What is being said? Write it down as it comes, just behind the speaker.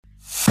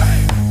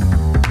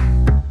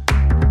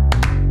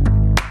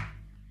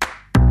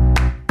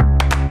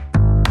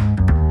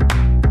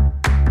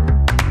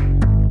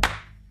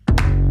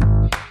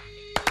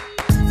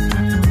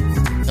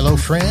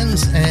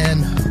friends,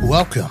 and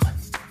welcome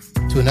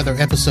to another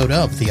episode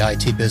of the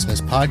IT Business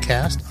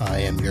Podcast. I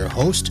am your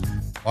host,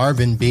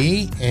 Marvin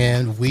B.,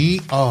 and we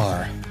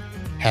are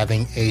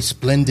having a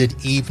splendid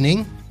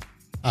evening.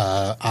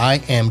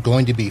 I am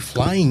going to be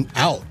flying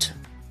out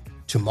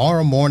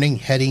tomorrow morning,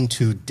 heading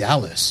to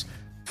Dallas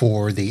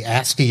for the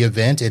ASCII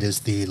event. It is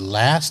the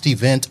last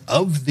event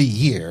of the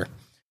year,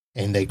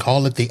 and they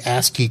call it the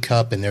ASCII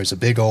Cup, and there's a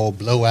big old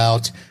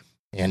blowout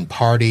and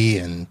party,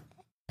 and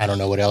I don't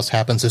know what else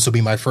happens. This will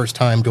be my first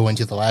time going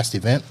to the last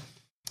event.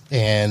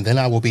 And then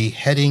I will be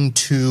heading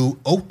to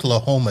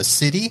Oklahoma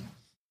City.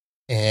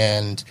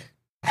 And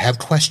I have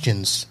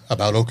questions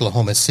about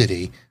Oklahoma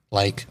City,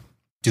 like,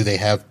 do they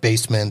have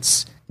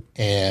basements?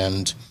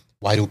 And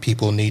why do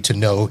people need to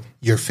know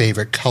your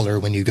favorite color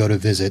when you go to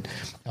visit?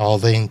 All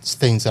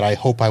things that I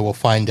hope I will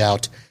find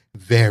out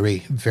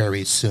very,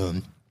 very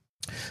soon.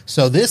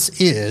 So this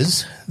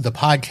is the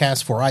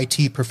podcast for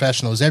IT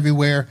professionals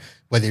everywhere.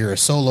 Whether you're a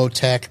solo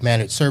tech,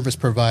 managed service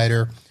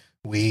provider,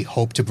 we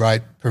hope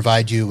to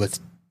provide you with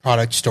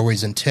product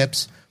stories and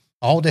tips,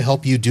 all to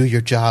help you do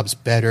your jobs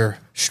better,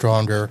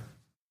 stronger.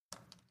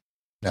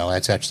 No,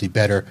 that's actually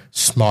better,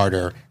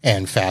 smarter,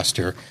 and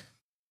faster.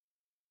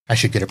 I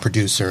should get a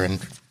producer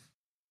and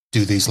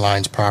do these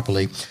lines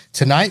properly.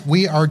 Tonight,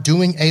 we are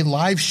doing a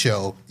live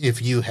show.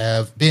 If you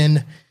have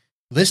been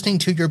listening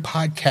to your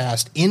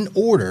podcast in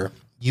order,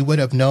 you would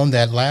have known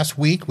that last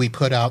week we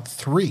put out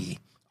 3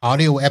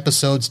 audio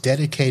episodes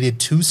dedicated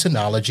to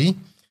Synology.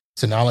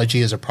 Synology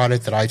is a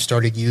product that I've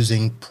started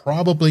using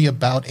probably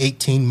about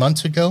 18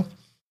 months ago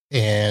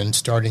and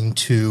starting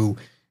to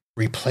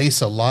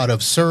replace a lot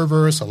of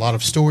servers, a lot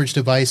of storage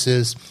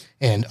devices,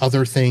 and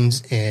other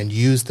things, and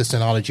use the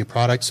Synology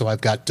product. So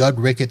I've got Doug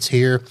Ricketts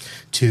here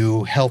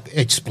to help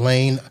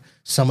explain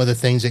some of the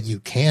things that you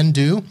can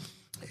do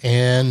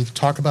and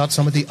talk about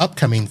some of the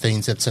upcoming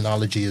things that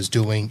Synology is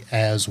doing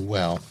as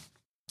well.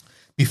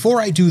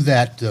 Before I do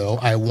that, though,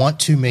 I want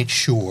to make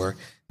sure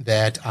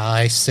that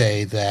I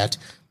say that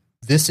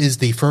this is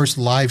the first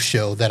live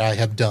show that I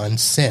have done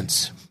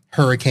since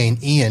Hurricane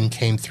Ian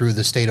came through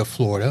the state of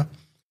Florida.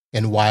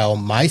 And while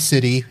my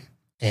city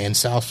and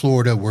South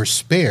Florida were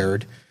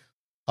spared,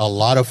 a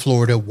lot of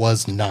Florida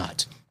was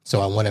not.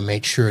 So I want to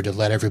make sure to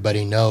let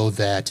everybody know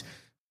that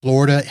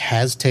Florida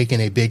has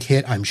taken a big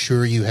hit. I'm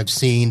sure you have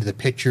seen the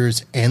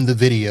pictures and the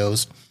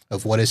videos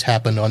of what has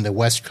happened on the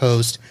West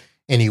Coast,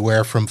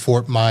 anywhere from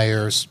Fort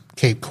Myers,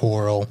 Cape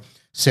Coral,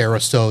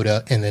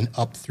 Sarasota, and then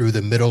up through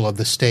the middle of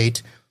the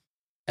state.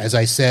 As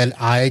I said,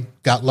 I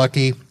got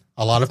lucky.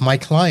 A lot of my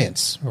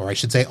clients, or I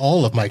should say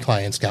all of my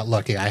clients, got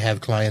lucky. I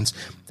have clients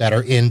that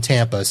are in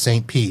Tampa,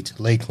 St. Pete,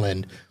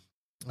 Lakeland,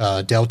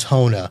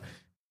 Deltona,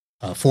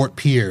 Fort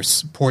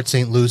Pierce, Port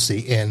St.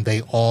 Lucie, and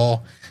they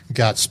all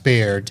got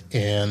spared.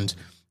 And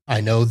I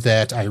know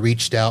that I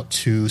reached out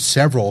to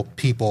several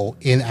people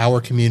in our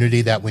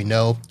community that we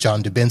know.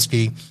 John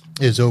Dubinsky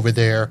is over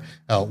there.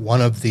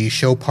 One of the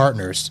show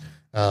partners,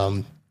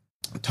 Tom,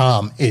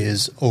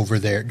 is over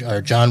there.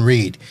 Or John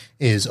Reed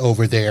is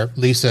over there.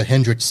 Lisa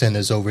Hendrickson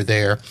is over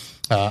there.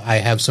 I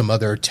have some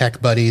other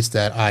tech buddies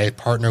that I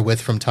partner with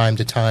from time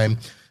to time.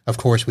 Of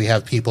course, we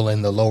have people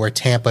in the lower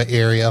Tampa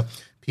area,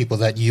 people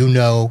that you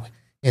know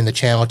in the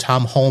channel.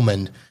 Tom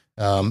Holman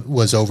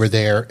was over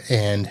there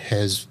and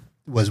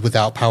was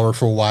without power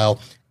for a while,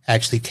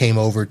 actually came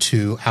over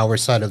to our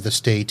side of the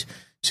state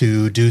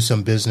to do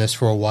some business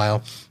for a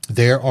while.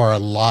 There are a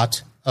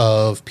lot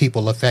of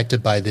people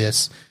affected by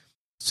this.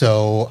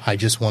 So I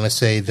just want to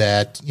say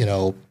that,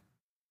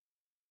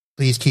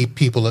 please keep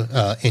people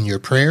in your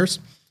prayers.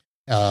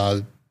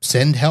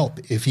 Send help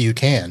if you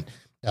can.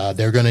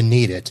 They're going to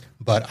need it.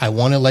 But I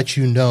want to let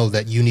you know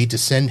that you need to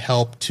send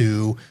help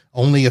to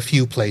only a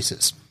few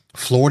places: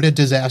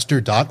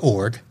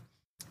 floridadisaster.org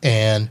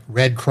and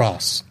Red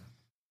Cross.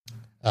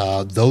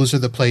 Those are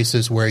the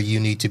places where you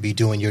need to be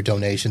doing your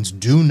donations.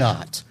 Do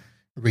not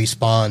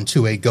respond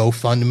to a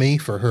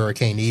GoFundMe for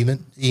Hurricane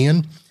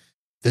Ian.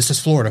 This is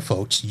Florida,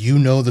 folks. You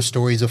know the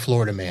stories of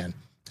Florida Man.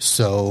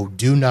 So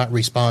do not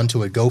respond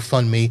to a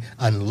GoFundMe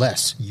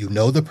unless you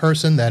know the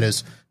person that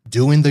is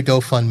doing the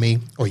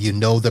GoFundMe or you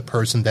know the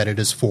person that it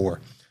is for.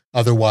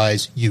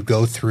 Otherwise, you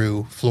go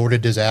through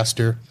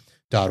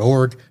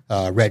floridadisaster.org,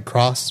 Red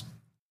Cross,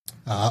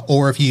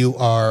 or if you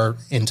are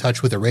in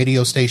touch with a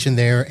radio station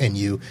there and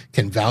you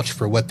can vouch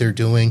for what they're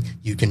doing,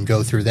 you can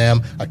go through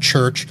them, a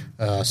church,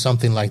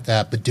 something like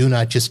that. But do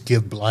not just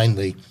give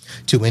blindly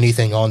to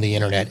anything on the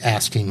internet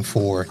asking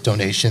for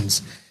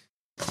donations.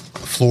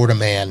 Florida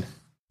Man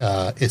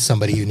is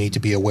somebody you need to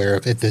be aware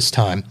of at this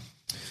time.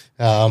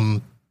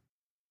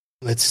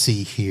 Let's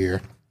see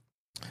here.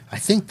 I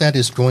think that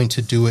is going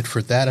to do it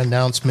for that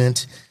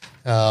announcement,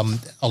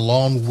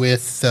 along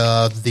with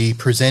the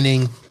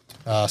presenting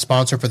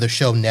sponsor for the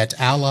show,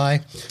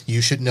 NetAlly.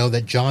 You should know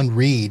that John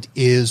Reed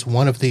is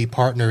one of the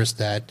partners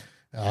that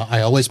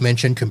I always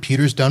mention,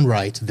 Computers Done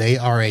Right. They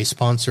are a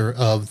sponsor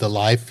of the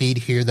live feed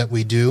here that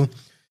we do.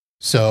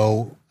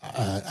 So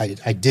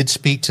I did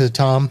speak to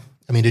John.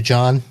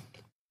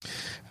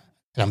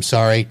 And I'm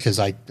sorry because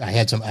I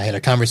had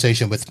a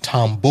conversation with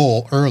Tom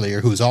Bull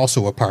earlier, who's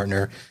also a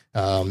partner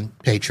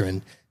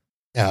patron,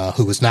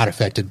 who was not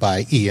affected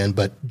by Ian,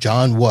 but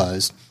John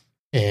was.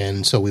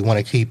 And so we want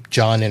to keep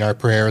John in our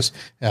prayers.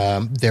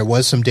 There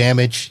was some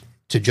damage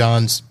to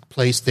John's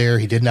place there.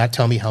 He did not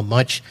tell me how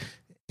much,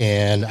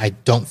 and I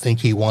don't think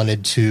he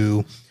wanted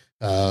to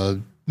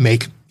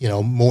make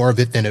more of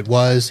it than it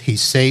was.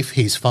 He's safe.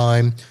 He's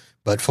fine.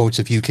 But folks,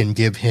 if you can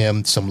give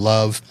him some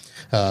love,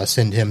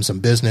 send him some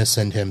business,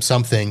 send him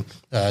something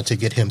to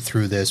get him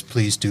through this,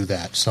 please do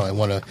that. So I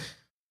want to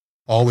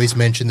always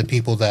mention the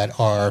people that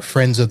are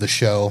friends of the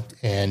show,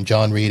 and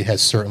John Reed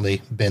has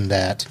certainly been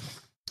that.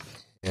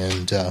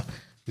 And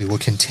we will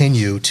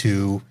continue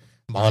to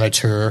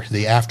monitor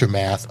the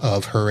aftermath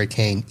of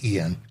Hurricane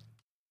Ian.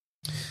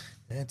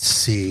 Let's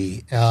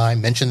see. I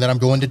mentioned that I'm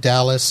going to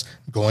Dallas,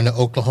 going to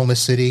Oklahoma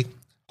City,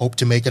 hope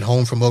to make it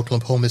home from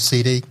Oklahoma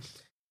City.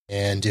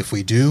 And if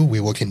we do,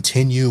 we will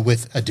continue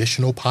with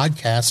additional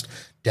podcasts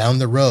down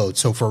the road.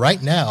 So for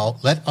right now,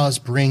 let us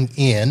bring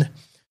in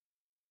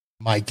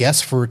my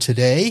guest for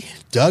today,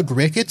 Doug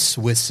Ricketts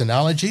with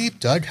Synology.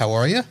 Doug, how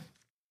are you?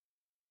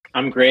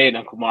 I'm great,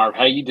 Uncle Marv.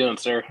 How you doing,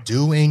 sir?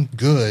 Doing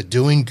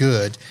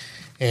good.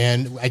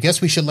 And I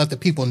guess we should let the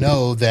people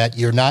know that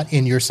you're not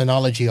in your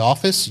Synology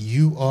office.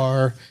 You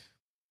are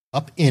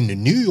up in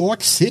New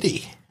York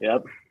City.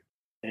 Yep.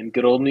 In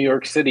good old New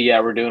York City. Yeah,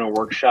 we're doing a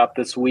workshop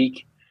this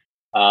week.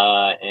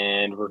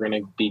 And we're going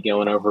to be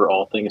going over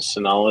all things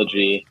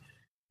Synology.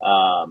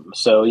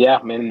 So yeah,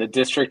 I'm in the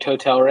District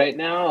Hotel right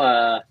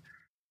now.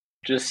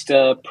 Just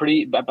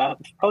probably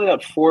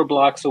about 4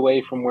 blocks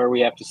away from where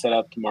we have to set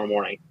up tomorrow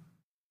morning.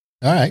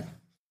 All right.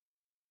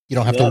 You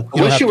don't have to.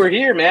 I wish you were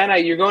here,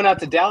 man. You're going out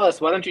to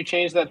Dallas. Why don't you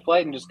change that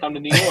flight and just come to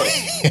New York?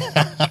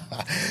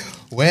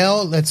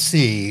 Well, let's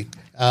see.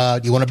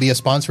 Do you want to be a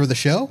sponsor of the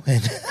show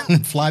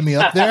and fly me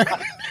up there?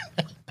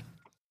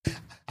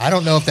 I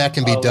don't know if that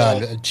can be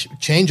done. Man.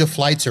 Change of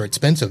flights are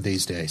expensive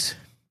these days.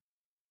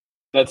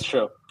 That's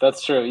true.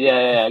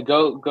 Yeah.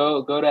 Go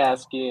to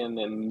ASCII and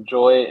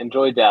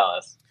enjoy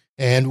Dallas.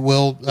 And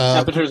we'll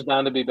temperature's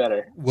bound to be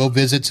better. We'll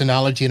visit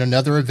Synology in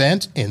another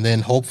event, and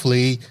then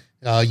hopefully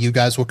you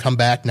guys will come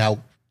back.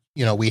 Now,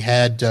 we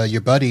had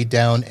your buddy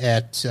down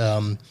at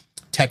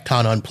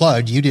TechCon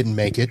Unplugged. You didn't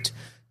make it,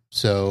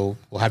 so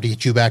we'll have to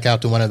get you back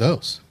out to one of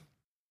those.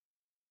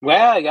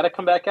 Well, I got to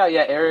come back out.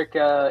 Yeah,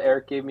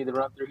 Eric gave me the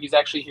run through. He's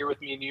actually here with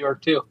me in New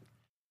York too.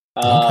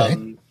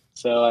 Okay.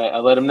 So I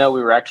let him know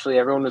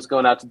everyone was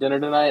going out to dinner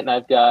tonight, and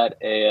I've got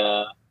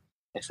I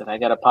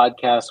got a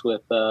podcast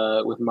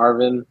with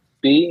Marvin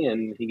B,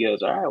 and he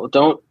goes, all right, well,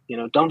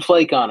 don't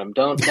flake on him.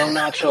 Don't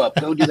not show up.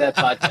 Go do that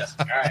podcast.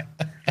 All right.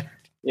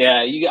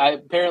 Yeah.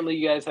 Apparently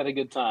you guys had a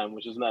good time,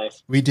 which is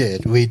nice. We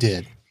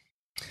did.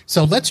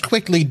 So let's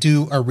quickly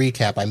do a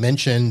recap. I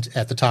mentioned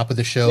at the top of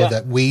the show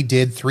that we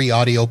did 3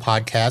 audio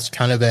podcasts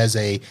kind of as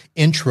a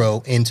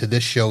intro into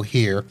this show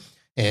here.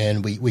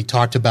 And we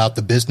talked about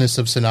the business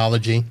of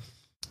Synology,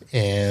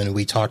 and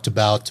we talked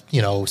about,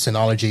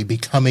 Synology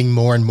becoming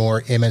more and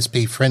more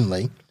MSP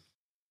friendly.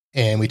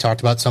 And we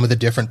talked about some of the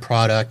different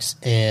products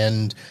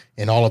and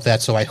all of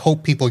that. So I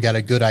hope people got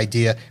a good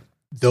idea.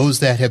 Those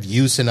that have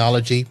used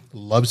Synology,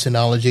 love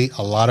Synology.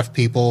 A lot of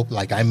people,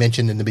 like I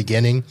mentioned in the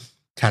beginning,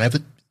 kind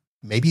of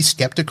maybe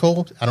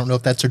skeptical. I don't know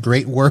if that's a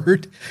great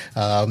word.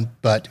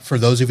 But for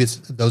those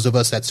of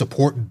us that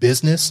support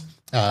business,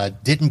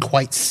 didn't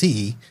quite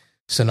see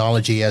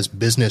Synology as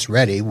business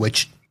ready,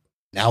 which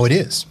now it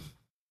is.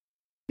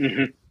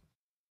 Mm-hmm.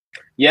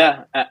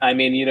 Yeah, I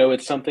mean,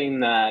 it's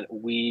something that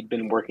we've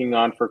been working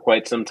on for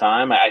quite some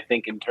time. I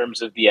think in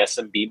terms of the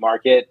SMB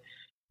market,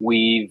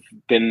 we've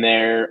been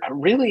there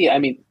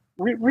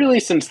really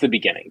since the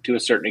beginning to a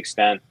certain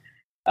extent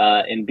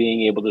in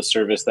being able to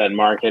service that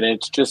market. And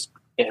it's just,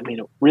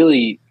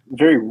 really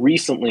very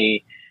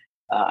recently,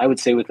 I would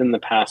say within the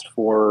past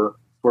 4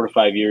 to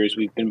 5 years,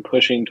 we've been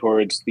pushing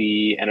towards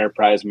the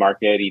enterprise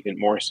market even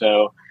more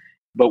so.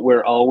 But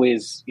we're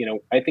always,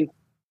 I think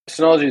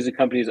Synology as a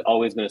company is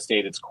always going to stay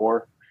at its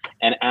core.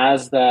 And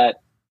as that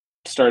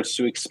starts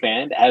to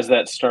expand, as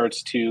that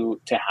starts to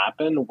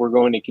happen, we're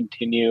going to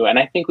continue. And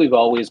I think we've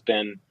always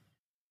been,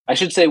 I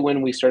should say,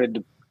 when we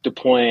started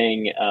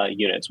deploying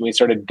units, when we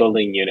started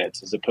building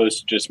units, as opposed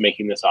to just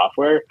making the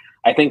software,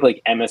 I think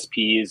like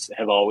MSPs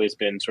have always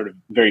been sort of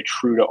very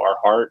true to our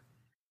heart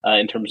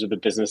in terms of the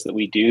business that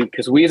we do.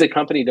 Because we as a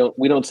company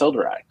don't sell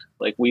direct.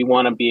 Like we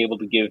want to be able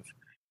to give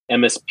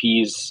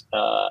MSPs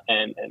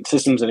and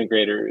systems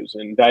integrators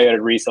and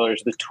value-added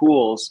resellers the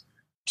tools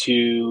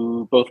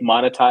to both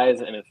monetize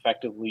and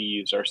effectively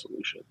use our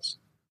solutions.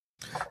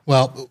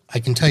 Well, I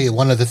can tell you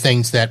one of the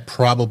things that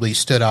probably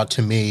stood out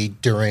to me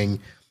during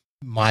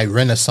my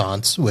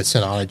renaissance with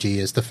Synology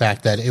is the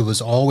fact that it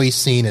was always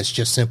seen as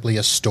just simply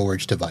a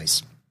storage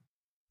device.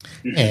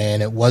 Mm-hmm.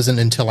 And it wasn't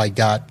until I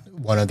got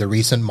one of the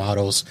recent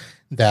models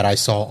that I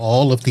saw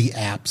all of the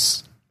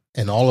apps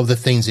and all of the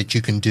things that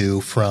you can do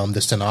from the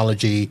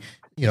Synology,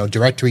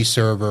 directory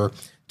server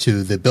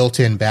to the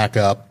built-in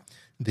backup,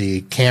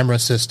 the camera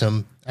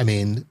system. I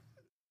mean,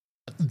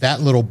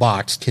 that little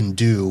box can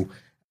do,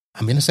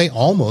 I'm going to say,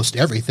 almost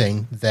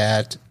everything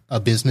that a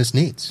business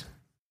needs.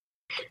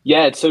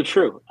 Yeah, it's so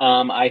true.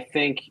 I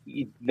think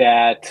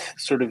that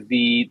sort of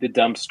the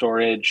dump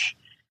storage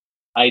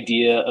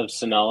idea of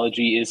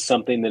Synology is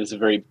something that is a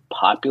very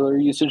popular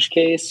usage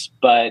case,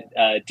 but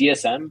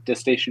DSM,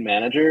 Disk Station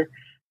Manager,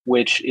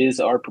 which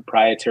is our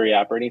proprietary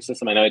operating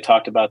system. I know I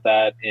talked about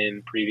that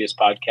in previous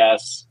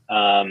podcasts.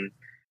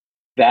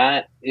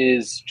 That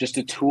is just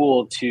a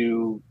tool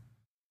to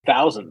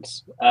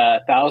thousands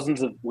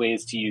of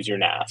ways to use your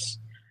NAS.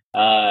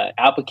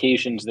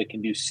 Applications that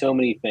can do so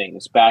many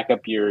things, back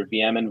up your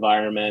VM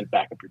environment,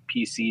 back up your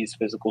PCs,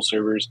 physical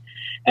servers,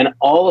 and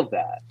all of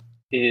that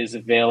is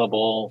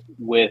available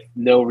with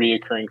no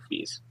reoccurring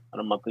fees on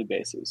a monthly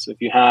basis. So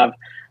if you have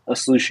a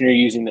solution you're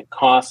using that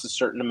costs a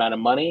certain amount of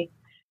money,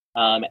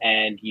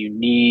 and you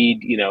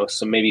need,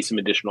 some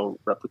additional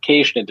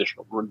replication,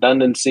 additional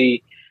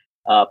redundancy,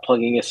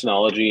 plugging a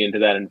Synology into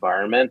that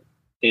environment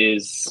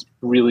is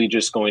really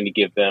just going to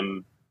give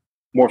them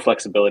more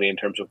flexibility in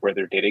terms of where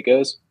their data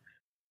goes.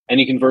 And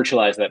you can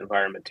virtualize that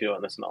environment too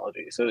on the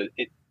Synology. So,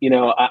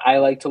 I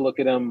like to look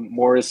at them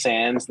more as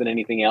SANs than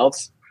anything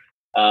else.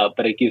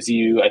 But it gives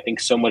you, I think,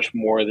 so much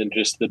more than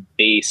just the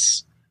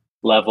base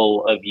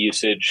level of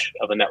usage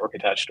of a network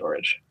attached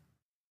storage.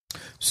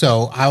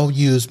 So I'll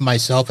use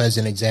myself as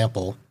an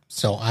example.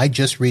 So I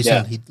just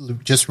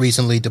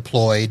recently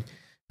deployed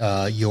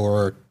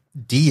your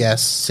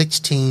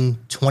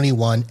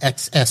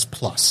DS1621XS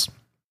Plus.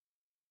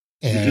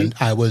 And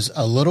I was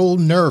a little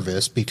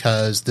nervous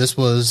because this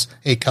was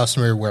a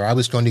customer where I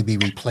was going to be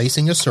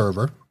replacing a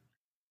server,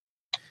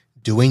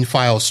 doing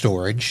file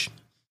storage,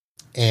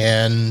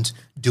 and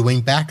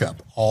doing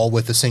backup, all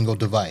with a single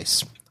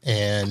device.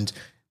 And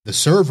the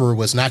server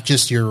was not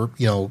just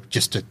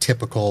just a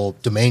typical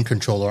domain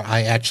controller.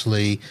 I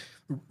actually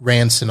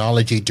ran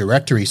Synology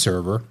directory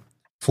server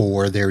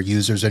for their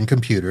users and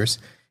computers.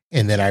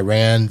 And then I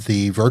ran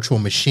the virtual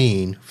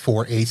machine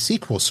for a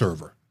SQL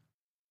server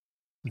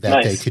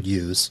that they could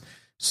use.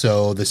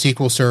 So the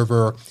SQL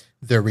server,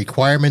 the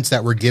requirements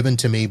that were given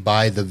to me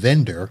by the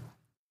vendor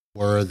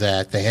were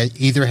that they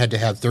had to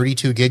have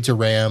 32 gigs of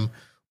RAM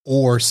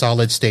or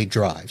solid state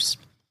drives.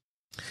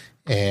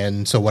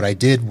 And so what I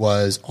did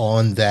was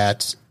on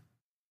that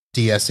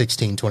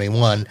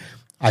DS1621,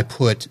 I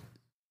put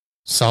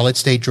solid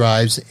state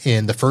drives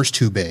in the first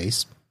 2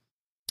 bays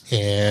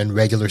and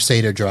regular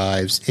SATA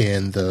drives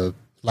in the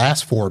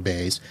last 4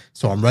 bays.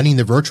 So I'm running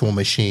the virtual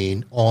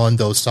machine on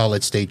those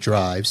solid state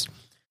drives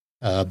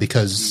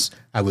because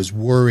I was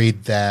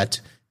worried that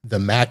the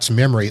max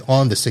memory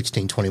on the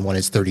 1621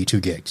 is 32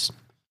 gigs.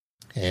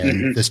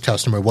 And this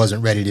customer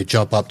wasn't ready to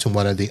jump up to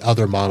one of the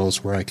other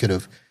models where I could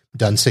have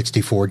done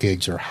 64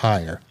 gigs or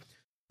higher.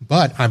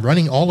 But I'm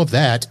running all of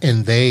that,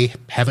 and they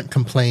haven't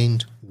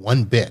complained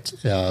one bit.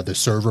 The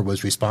server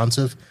was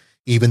responsive.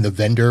 Even the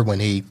vendor,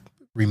 when he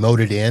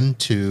remoted in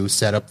to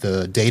set up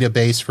the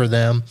database for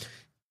them,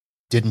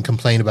 didn't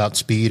complain about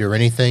speed or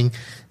anything.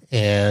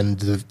 And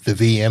the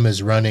VM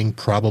is running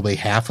probably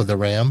half of the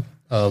RAM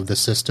of the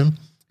system.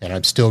 And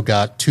I've still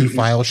got 2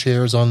 file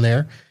shares on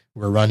there.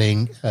 We're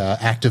running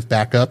active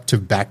backup to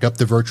back up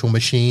the virtual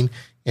machine,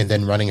 and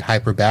then running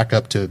hyper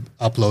backup to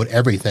upload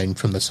everything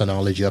from the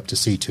Synology up to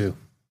C2.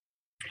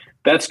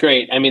 That's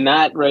great. I mean,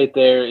 that right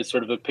there is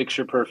sort of a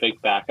picture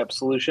perfect backup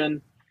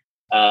solution.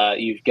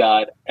 You've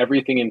got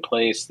everything in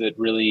place that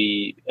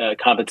really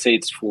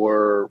compensates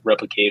for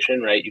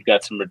replication, right? You've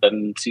got some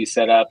redundancy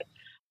set up.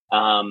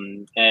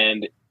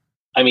 And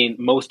I mean,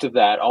 most of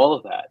that, all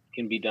of that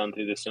can be done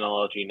through the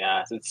Synology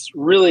NAS. It's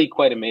really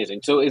quite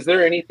amazing. So is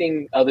there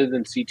anything other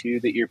than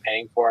C2 that you're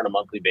paying for on a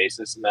monthly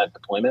basis in that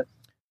deployment?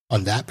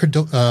 On that,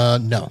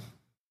 no.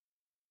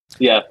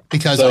 Yeah.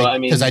 Because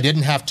I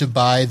didn't have to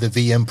buy the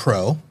VM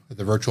Pro,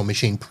 the Virtual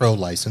Machine Pro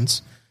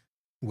license,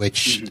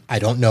 which I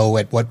don't know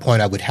at what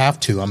point I would have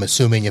to. I'm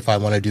assuming if I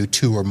want to do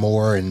 2 or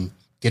more and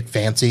get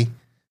fancy.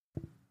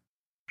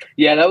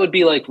 Yeah, that would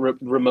be like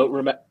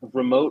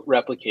remote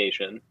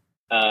replication,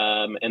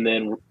 and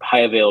then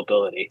high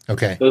availability.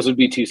 Okay. Those would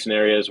be 2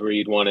 scenarios where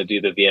you'd want to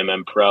do the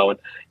VMM Pro. And,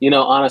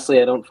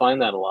 honestly, I don't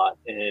find that a lot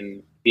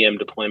in VM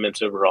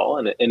deployments overall.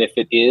 And if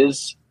it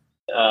is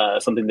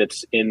something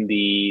that's in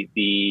the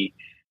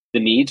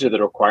needs or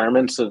the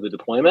requirements of the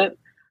deployment,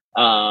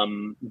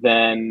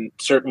 then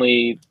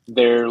certainly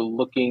they're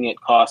looking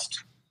at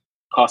cost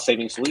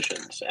saving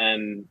solutions.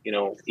 And,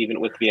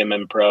 even with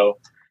VMM Pro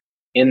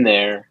in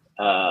there,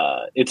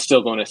 it's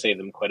still going to save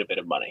them quite a bit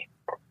of money.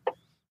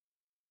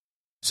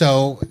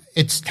 So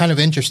it's kind of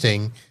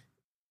interesting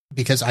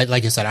because I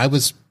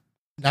was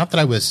not that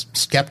I was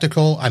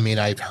skeptical. I mean,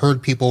 I've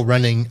heard people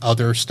running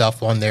other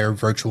stuff on their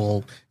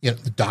virtual,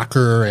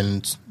 Docker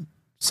and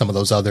some of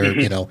those other,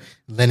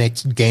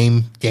 Linux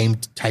game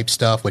type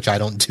stuff, which I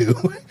don't do.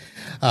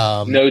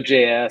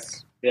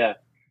 Node.js. Yeah.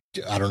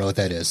 I don't know what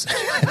that is.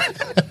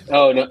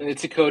 Oh no,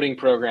 it's a coding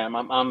program.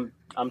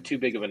 I'm too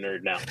big of a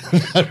nerd now.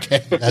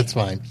 Okay, that's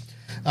fine.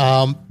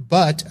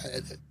 But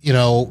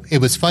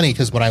it was funny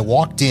because when I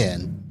walked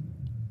in,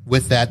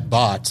 with that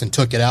box and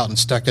took it out and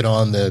stuck it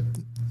on the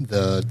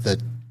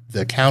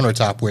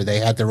countertop where they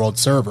had their old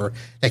server,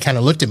 they kind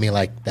of looked at me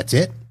like, that's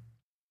it?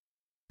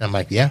 And I'm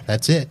like, yeah,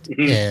 that's it.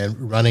 Mm-hmm.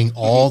 And running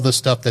all the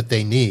stuff that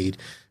they need.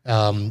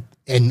 And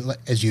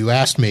as you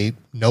asked me,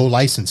 no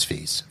license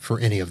fees for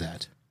any of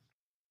that.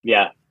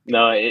 Yeah,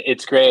 no,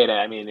 it's great.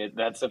 I mean,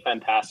 that's a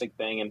fantastic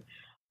thing. And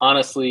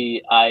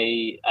honestly,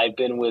 I've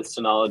been with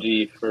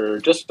Synology for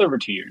just over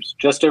 2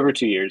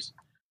 years.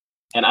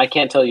 And I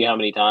can't tell you how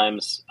many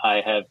times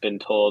I have been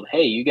told,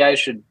 hey, you guys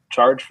should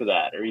charge for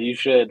that, or you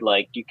should,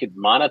 like, you could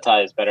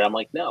monetize better. I'm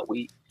like, no,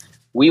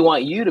 we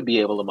want you to be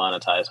able to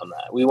monetize on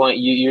that. We want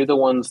you, you're the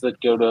ones that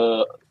go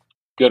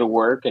to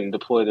work and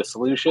deploy the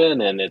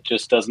solution. And it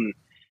just doesn't,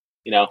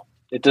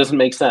 it doesn't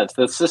make sense.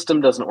 The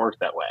system doesn't work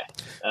that way.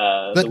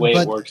 The way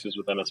it works is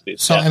with MSPs.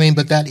 So, yeah. I mean,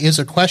 but that is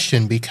a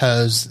question,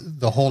 because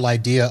the whole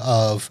idea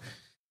of,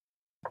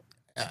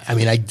 I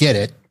mean, I get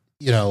it,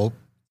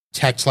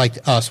 techs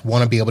like us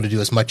want to be able to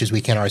do as much as we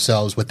can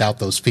ourselves without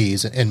those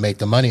fees and make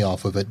the money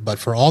off of it. But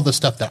for all the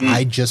stuff that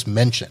I just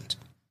mentioned,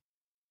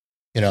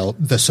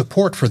 the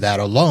support for that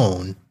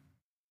alone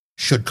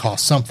should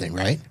cost something,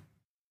 right?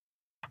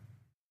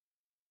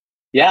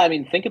 Yeah, I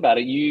mean, think about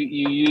it. You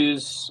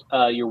use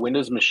your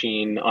Windows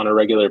machine on a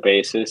regular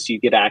basis. You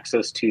get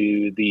access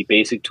to the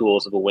basic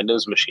tools of a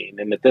Windows machine.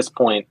 And at this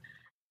point,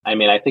 I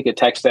mean, I think a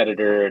text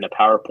editor and a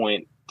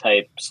PowerPoint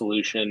type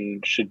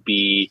solution should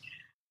be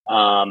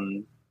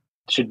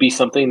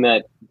something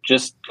that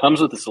just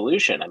comes with the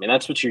solution. I mean,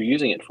 that's what you're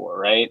using it for,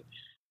 right?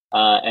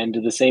 And to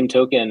the same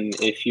token,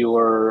 if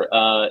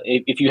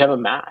you have a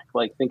Mac,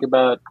 like think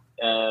about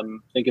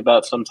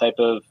some type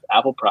of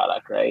Apple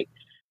product, right?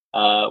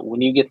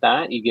 When you get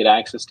that, you get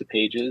access to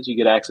Pages, you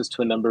get access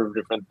to a number of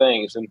different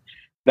things. And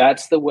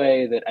that's the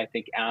way that I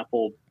think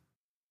Apple,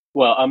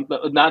 well,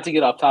 not to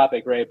get off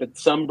topic, right? But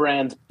some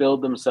brands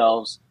build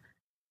themselves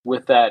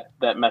with that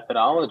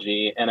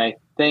methodology. And I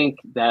think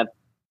that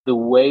the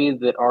way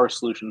that our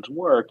solutions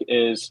work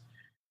is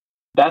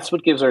that's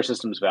what gives our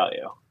systems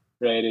value,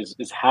 right?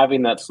 Is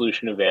having that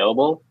solution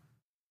available.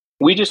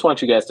 We just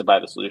want you guys to buy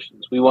the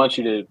solutions. We want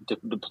you to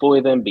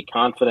deploy them, be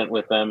confident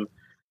with them.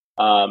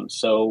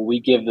 So we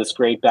give this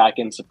great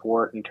back-end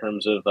support in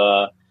terms of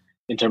our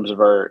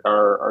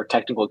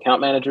technical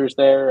account managers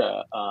there,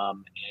 and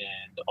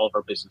all of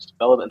our business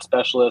development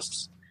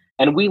specialists.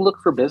 And we look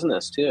for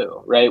business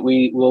too, right?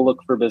 We will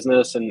look for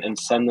business and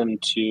send them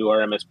to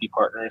our MSP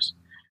partners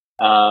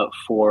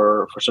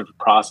for sort of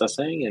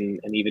processing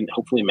and even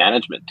hopefully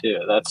management too.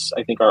 That's,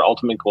 I think, our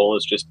ultimate goal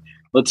is just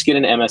let's get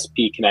an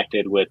MSP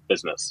connected with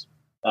business.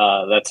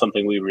 That's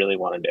something we really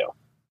want to do.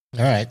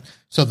 All right.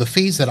 So the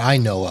fees that I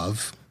know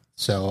of.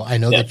 So I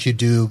know that you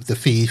do the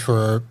fee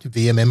for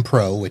VMM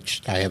Pro,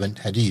 which I haven't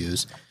had to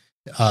use.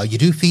 You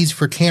do fees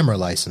for camera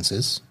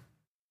licenses,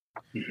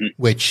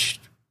 which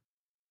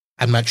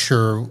I'm not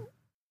sure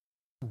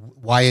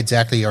why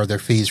exactly are there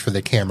fees for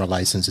the camera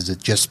license. Is it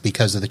just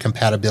because of the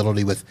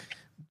compatibility with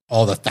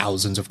all the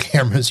thousands of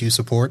cameras you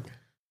support?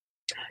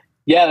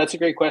 Yeah, that's a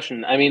great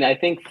question. I mean, I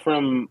think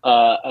from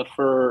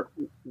for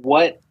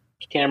what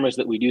cameras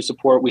that we do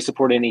support, we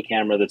support any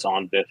camera that's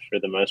on BIF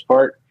for the most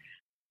part.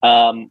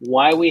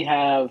 Why we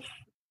have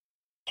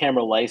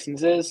camera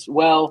licenses?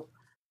 Well,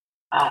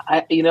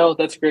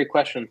 that's a great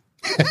question,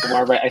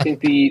 Marv. I think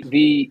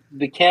the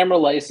camera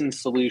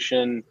license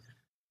solution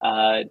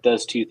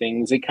does two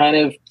things. It kind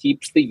of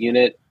keeps the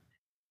unit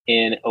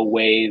in a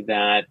way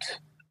that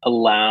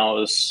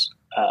allows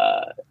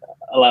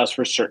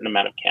for a certain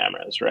amount of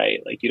cameras, right?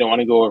 Like you don't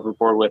want to go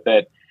overboard with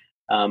it.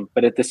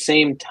 But at the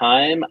same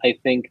time, I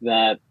think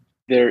that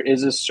there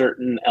is a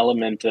certain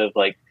element of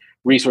like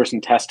resource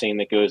and testing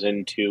that goes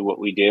into what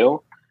we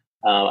do.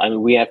 I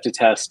mean, we have to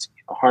test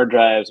hard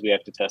drives, we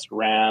have to test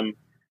RAM,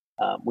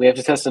 we have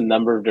to test a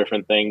number of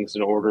different things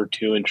in order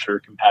to ensure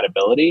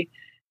compatibility.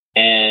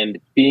 And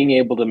being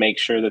able to make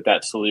sure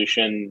that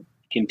solution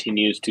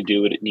continues to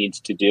do what it needs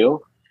to do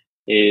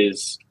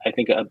is, I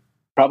think,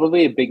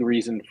 probably a big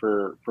reason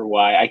for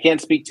why. I can't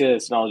speak to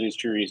Synology's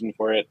true reason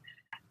for it.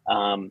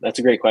 That's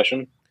a great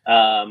question.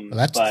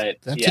 That's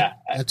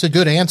a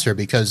good answer,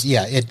 because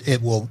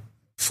it will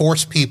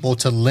force people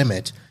to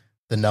limit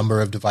the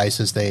number of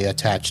devices they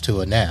attach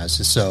to a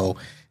NAS. So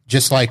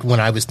just like when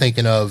I was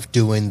thinking of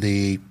doing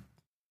the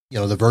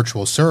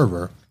virtual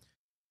server,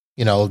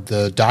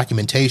 the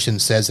documentation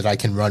says that I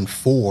can run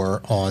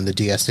 4 on the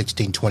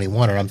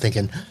DS1621, and I'm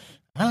thinking,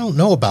 I don't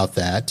know about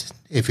that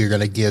if you're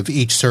going to give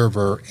each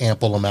server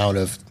ample amount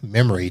of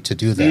memory to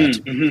do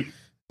that.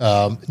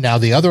 Now,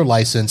 the other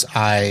license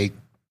fee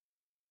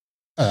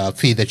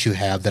that you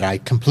have that I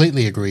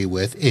completely agree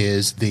with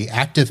is the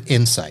Active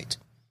Insight.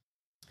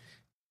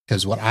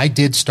 Because what I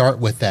did start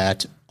with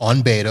that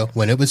on beta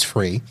when it was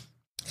free,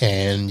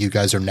 and you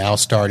guys are now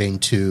starting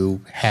to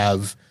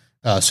have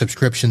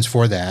subscriptions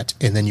for that.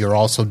 And then you're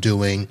also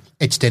doing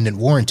extended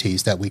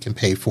warranties that we can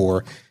pay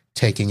for,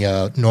 taking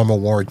a normal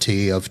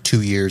warranty of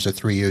 2 years or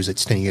 3 years,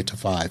 extending it to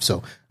 5.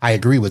 So I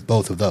agree with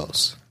both of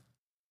those.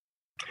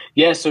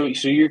 Yeah, so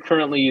you're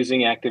currently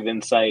using Active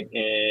Insight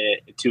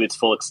to its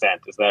full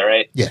extent. Is that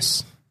right?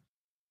 Yes.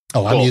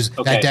 Oh, I'm Cool. using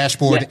Okay. that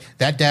dashboard. Yeah.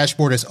 That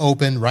dashboard is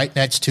open right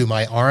next to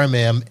my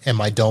RMM and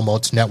my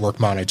Domot's network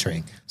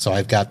monitoring. So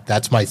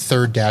that's my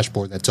third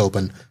dashboard that's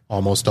open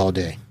almost all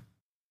day.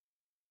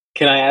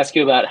 Can I ask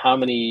you about how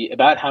many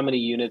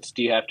units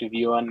do you have to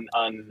view on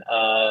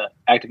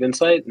Active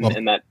Insight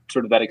and that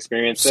sort of that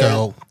experience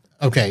there?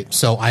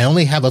 So I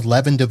only have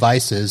 11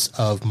 devices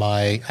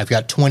I've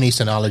got 20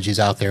 Synologies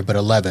out there, but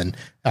 11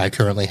 I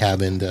currently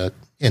have in the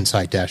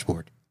Insight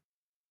dashboard.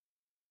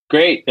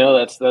 Great.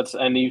 No, that's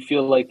and you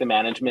feel like the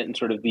management and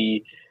sort of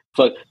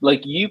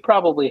like you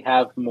probably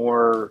have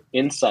more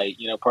insight,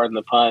 pardon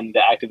the pun,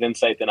 the Active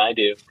Insight than I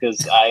do,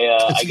 because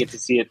I get to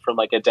see it from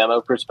like a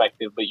demo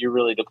perspective, but you're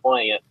really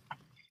deploying it.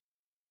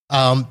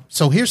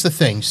 So here's the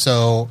thing.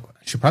 So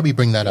I should probably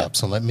bring that up.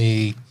 So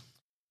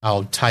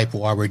I'll type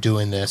while we're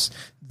doing this.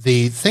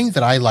 The thing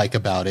that I like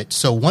about it,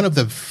 so one of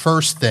the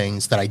first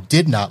things that I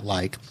did not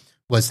like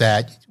was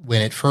that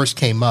when it first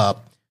came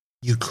up,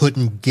 you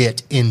couldn't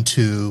get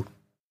into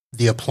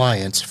the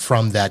appliance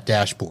from that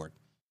dashboard.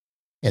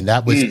 And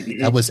that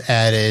was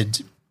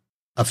added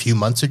a few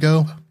months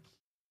ago.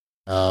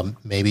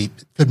 Maybe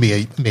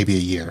a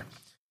year.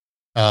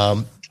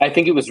 I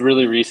think it was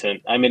really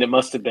recent. I mean, it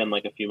must have been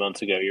like a few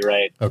months ago. You're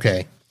right.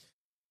 Okay.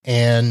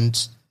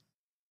 And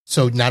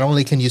so not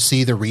only can you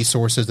see the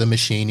resources of the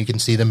machine, you can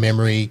see the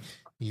memory,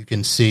 you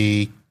can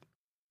see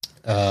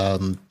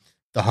the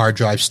hard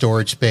drive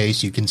storage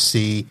space, you can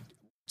see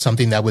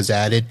something that was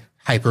added,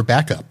 hyper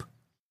backup.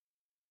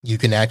 You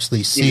can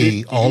actually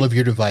see all of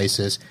your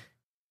devices,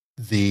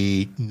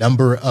 the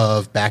number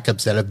of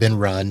backups that have been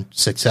run,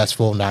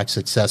 successful, not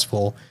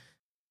successful,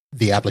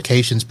 the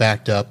applications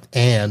backed up,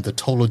 and the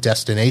total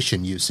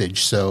destination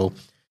usage. So,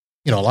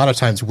 a lot of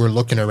times we're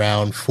looking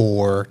around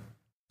for,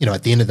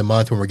 at the end of the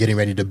month when we're getting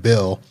ready to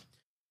bill,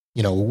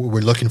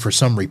 we're looking for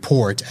some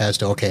report as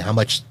to, okay, how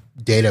much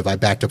data have I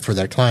backed up for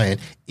that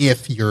client?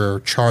 If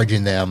you're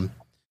charging them,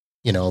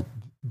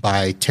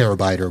 by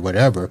terabyte or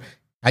whatever,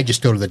 I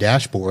just go to the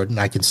dashboard and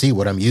I can see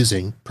what I'm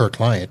using per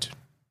client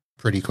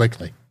pretty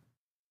quickly.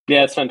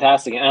 Yeah, it's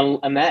fantastic.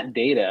 And that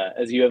data,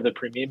 as you have the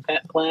premium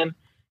plan,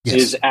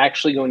 is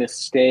actually going to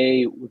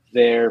stay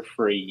there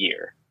for a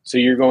year. So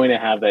you're going to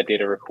have that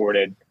data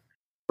recorded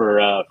for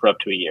up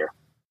to a year.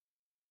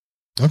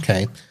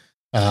 Okay.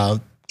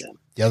 The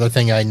other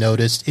thing I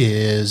noticed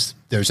is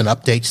there's an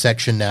update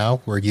section now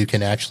where you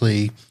can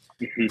actually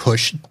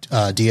push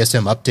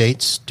DSM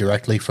updates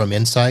directly from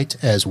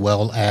Insight as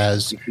well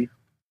as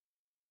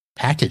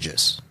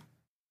packages.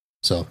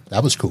 So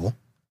that was cool.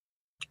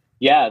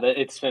 Yeah,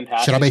 it's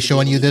fantastic. Should I be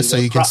showing you this so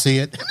you can see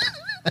it?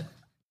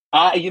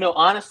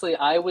 Honestly,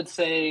 I would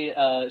say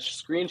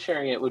screen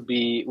sharing it would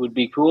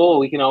be cool.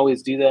 We can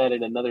always do that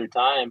at another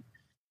time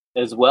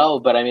as well.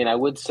 But I mean, I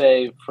would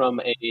say from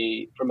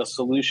a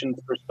solutions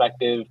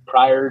perspective,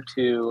 prior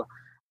to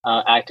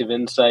Active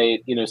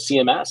Insight,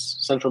 CMS,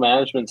 Central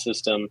Management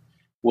System,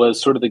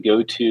 was sort of the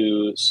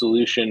go-to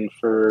solution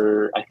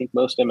for, I think,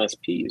 most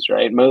MSPs,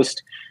 right?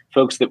 Most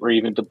folks that were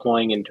even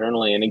deploying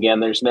internally. And again,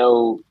 there's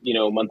no,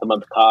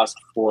 month-to-month cost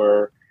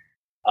for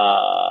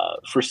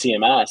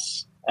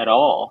CMS at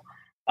all.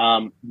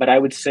 But I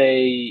would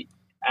say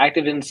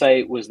Active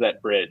Insight was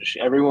that bridge.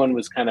 Everyone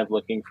was kind of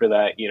looking for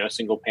that,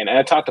 single pane. And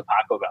I talked to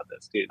Paco about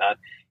this, dude,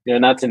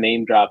 not to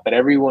name drop, but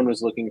everyone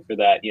was looking for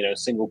that,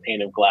 single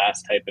pane of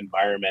glass type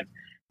environment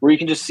where you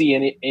can just see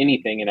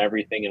anything and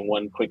everything in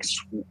one quick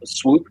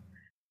swoop.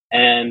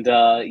 And,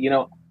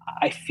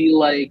 I feel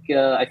like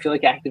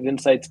Active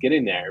Insight's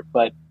getting there,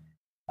 but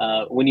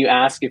when you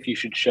ask if you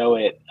should show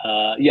it,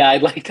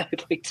 I'd like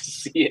to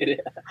see it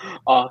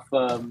off.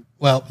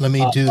 Well, let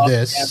me do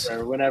this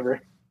or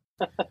whenever.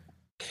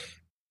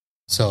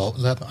 So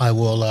I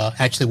will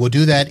actually we'll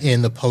do that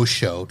in the post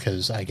show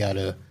because I've got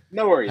a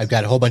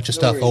whole bunch of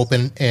stuff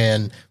open,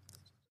 and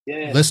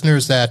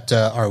listeners that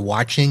are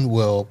watching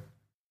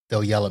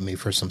they'll yell at me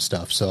for some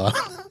stuff. So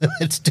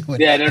let's do it.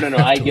 Yeah, no.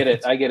 I get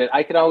it.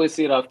 I can always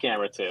see it off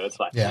camera too. It's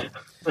fine. Yeah,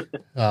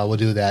 we'll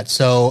do that.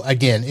 So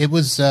again, it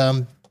was.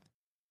 A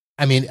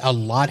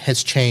lot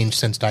has changed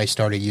since I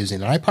started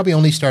using it. I probably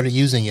only started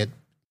using it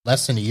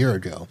less than a year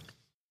ago,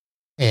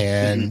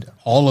 and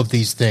all of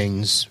these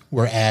things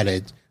were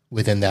added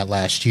within that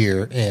last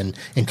year, and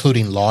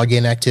including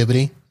login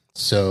activity.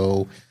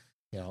 So,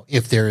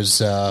 if there's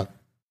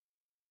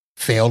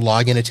failed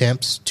login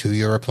attempts to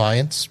your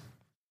appliance,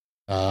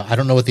 I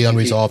don't know what the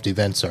unresolved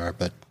events are,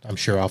 but I'm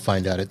sure I'll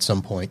find out at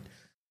some point.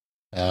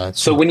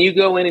 So when you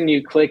go in and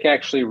you click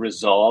actually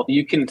resolve,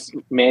 you can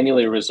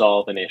manually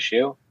resolve an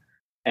issue.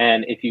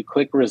 And if you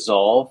click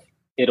resolve,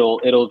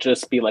 it'll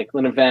just be like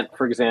an event.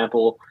 For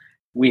example,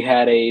 we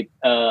had a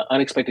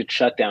unexpected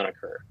shutdown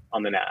occur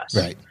on the NAS.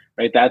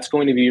 Right. That's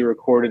going to be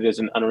recorded as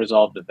an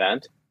unresolved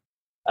event.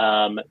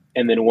 And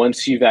then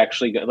once you've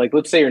actually got, like,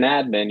 let's say you're an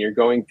admin,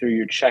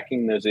 you're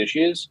checking those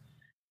issues.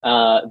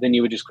 Then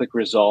you would just click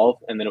resolve,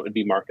 and then it would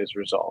be marked as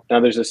resolved. Now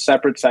there's a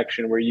separate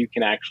section where you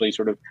can actually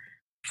sort of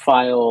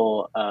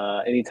file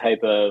any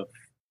type of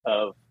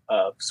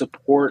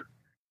support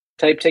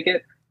type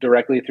ticket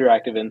directly through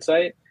Active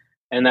Insight.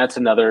 And that's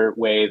another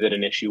way that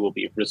an issue will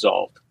be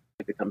resolved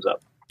if it comes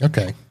up.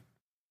 Okay.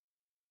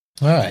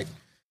 All right.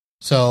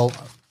 So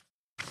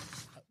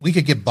we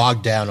could get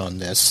bogged down on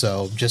this.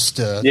 So just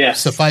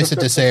suffice it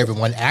to say,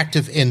 everyone,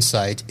 Active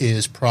Insight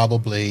is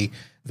probably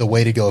the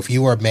way to go. If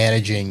you are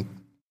managing,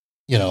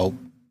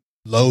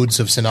 loads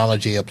of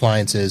Synology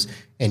appliances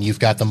and you've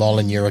got them all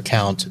in your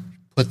account,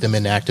 put them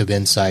in Active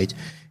Insight.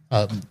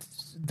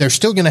 They're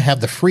still going to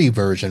have the free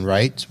version,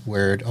 right?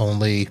 Where it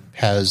only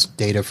has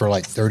data for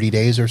like 30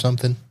 days or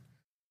something.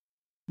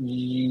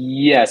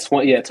 Yes.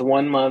 It's a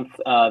 1 month.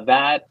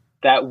 That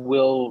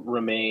will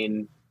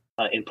remain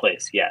in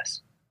place.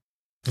 Yes.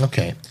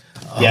 Okay.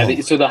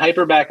 So the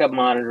hyper backup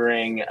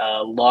monitoring,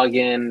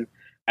 login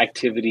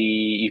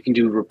activity, you can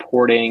do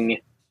reporting,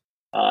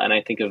 and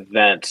I think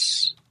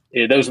events.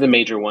 Those are the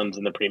major ones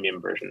in the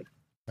premium version.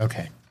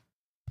 Okay.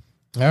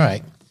 All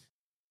right.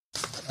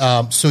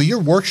 So your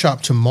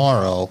workshop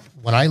tomorrow,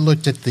 when I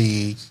looked at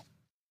the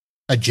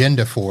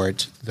agenda for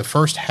it, the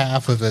first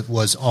half of it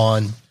was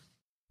on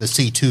the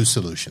C2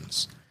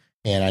 solutions.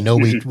 And I know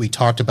we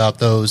talked about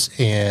those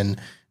in,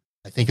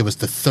 I think it was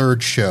the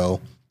third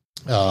show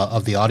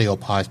of the audio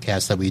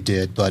podcast that we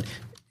did. But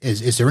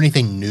is there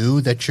anything new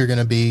that you're going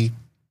to be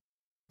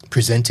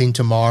presenting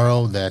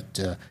tomorrow that,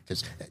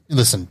 because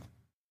listen,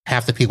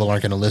 half the people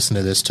aren't going to listen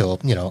to this till,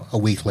 a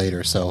week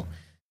later. So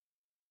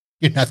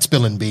you're not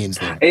spilling beans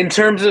there. In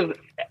terms of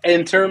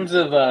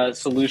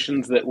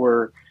solutions that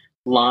we're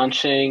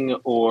launching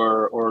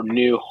or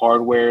new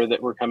hardware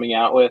that we're coming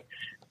out with,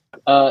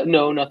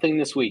 no, nothing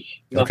this week.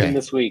 Nothing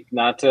this week.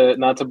 Not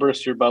to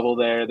burst your bubble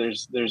there.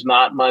 There's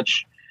not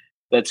much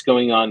that's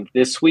going on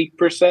this week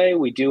per se.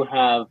 We do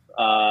have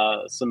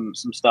some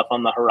stuff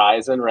on the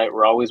horizon, right?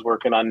 We're always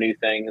working on new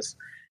things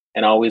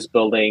and always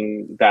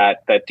building that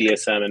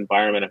DSM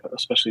environment,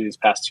 especially these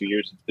past 2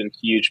 years. It's been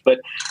huge.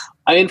 But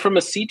I mean, from a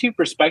C2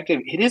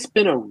 perspective, it has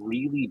been a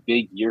really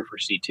big year for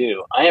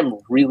C2. I am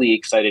really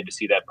excited to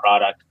see that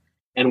product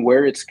and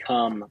where it's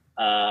come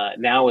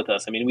now with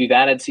us. I mean, we've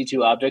added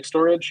C2 object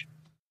storage,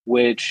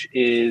 which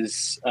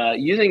is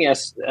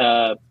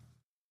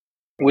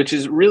which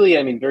is really,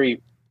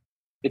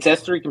 it's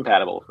S3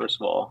 compatible, first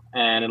of all,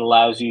 and it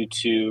allows you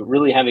to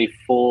really have a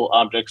full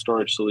object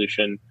storage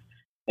solution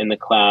in the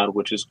cloud,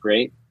 which is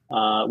great.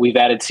 We've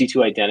added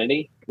C2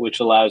 Identity, which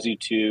allows you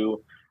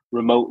to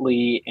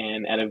remotely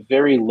and at a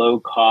very low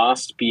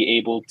cost be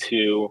able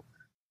to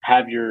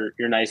have your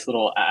nice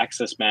little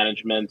access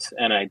management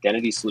and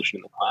identity solution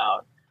in the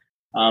cloud.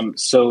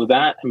 So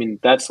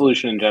that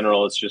solution in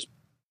general has just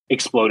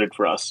exploded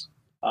for us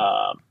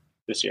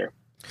this year.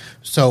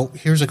 So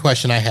here's a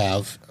question I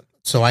have.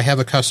 So I have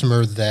a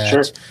customer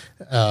that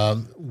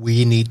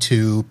we need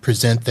to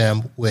present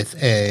them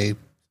with a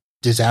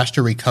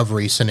disaster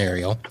recovery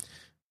scenario,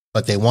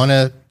 but they want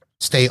to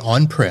stay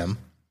on-prem.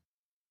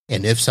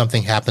 And if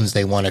something happens,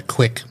 they want a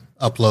quick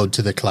upload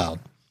to the cloud,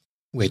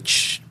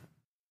 which,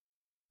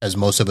 as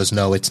most of us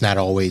know, it's not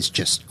always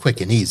just quick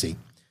and easy.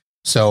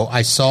 So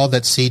I saw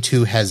that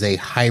C2 has a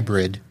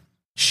hybrid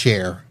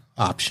share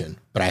option,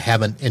 but I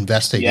haven't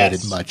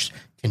investigated much.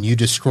 Can you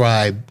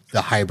describe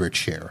the hybrid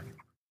share?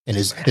 And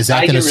is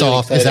that going to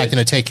solve? Is that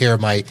going to take care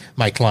of my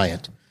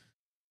client?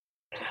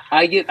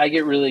 I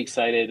get really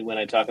excited when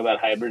I talk about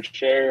hybrid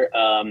share.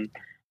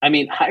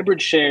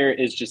 Hybrid share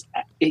is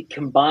it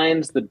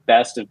combines the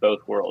best of both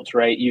worlds,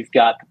 right? You've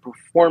got the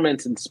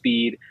performance and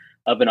speed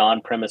of an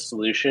on-premise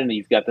solution.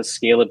 You've got the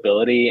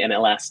scalability and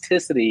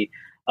elasticity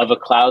of a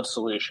cloud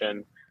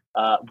solution.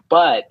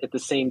 But at the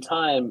same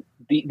time,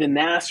 the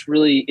NAS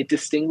really, it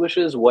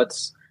distinguishes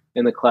what's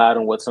in the cloud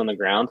and what's on the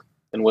ground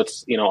and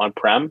what's,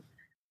 on-prem.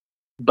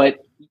 But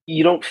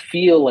you don't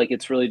feel like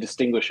it's really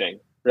distinguishing,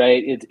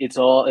 right? It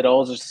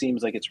all just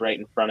seems like it's right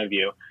in front of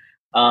you.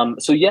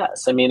 So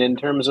yes, in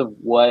terms of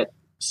what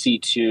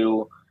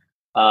C2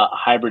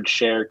 hybrid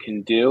share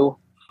can do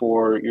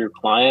for your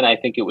client, I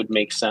think it would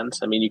make sense.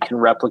 You can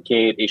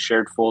replicate a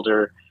shared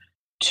folder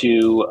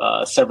to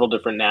several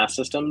different NAS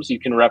systems. You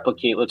can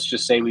replicate, let's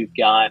just say we've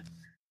got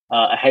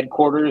a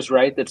headquarters,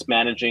 right, that's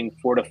managing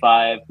 4 to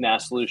 5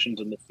 NAS solutions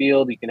in the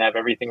field. You can have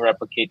everything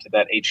replicate to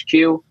that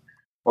HQ,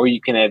 or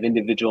you can have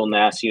individual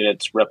NAS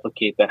units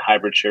replicate that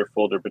hybrid share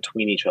folder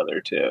between each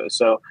other too.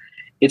 So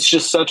it's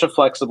just such a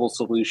flexible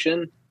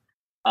solution.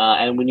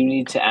 And when you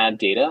need to add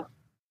data,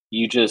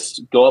 you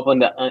just go up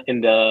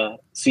into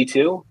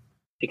C2,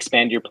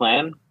 expand your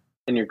plan,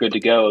 and you're good to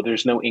go.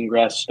 There's no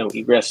ingress, no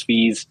egress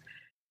fees,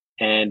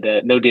 and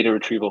no data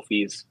retrieval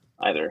fees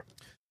either.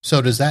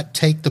 So does that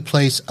take the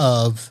place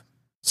of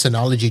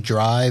Synology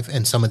Drive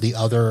and some of the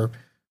other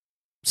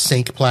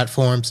sync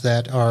platforms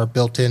that are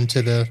built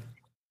into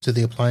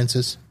the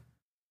appliances?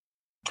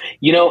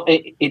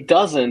 It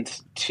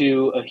doesn't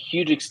to a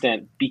huge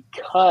extent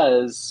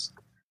because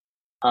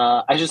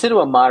I should say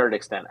to a moderate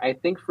extent. I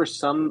think for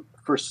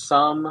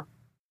some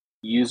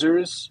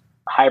users,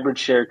 hybrid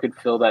share could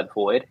fill that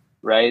void,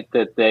 right?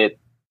 That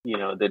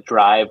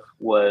Drive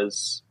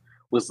was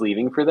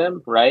leaving for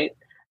them, right?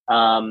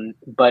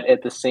 But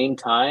at the same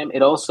time,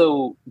 it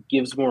also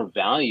gives more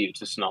value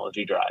to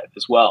Synology Drive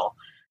as well.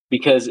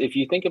 Because if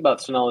you think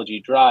about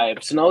Synology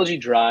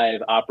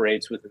Drive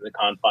operates within the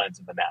confines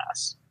of a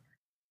NAS.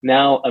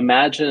 Now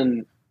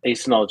imagine a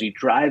Synology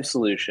Drive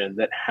solution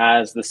that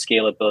has the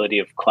scalability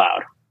of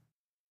cloud.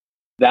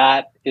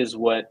 That is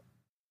what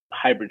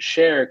Hybrid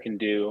Share can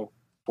do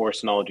for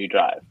Synology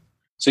Drive.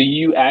 So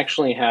you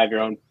actually have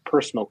your own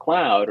personal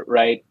cloud,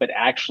 right? But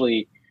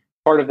actually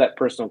part of that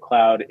personal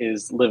cloud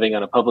is living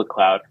on a public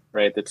cloud,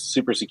 right? That's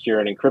super secure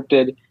and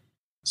encrypted.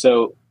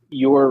 So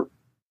your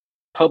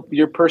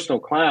personal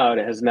cloud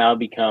has now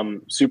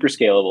become super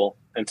scalable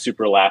and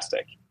super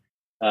elastic,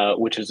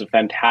 which is a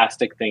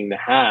fantastic thing to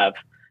have.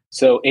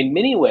 So in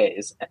many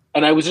ways,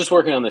 and I was just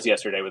working on this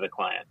yesterday with a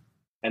client,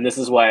 and this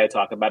is why I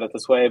talk about it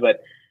this way,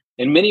 but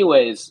in many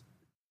ways,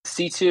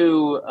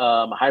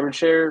 C2 Hybrid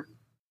Share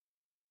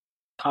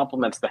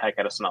complements the heck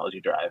out of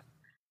Synology Drive.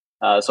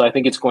 So I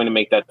think it's going to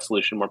make that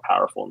solution more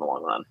powerful in the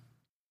long run.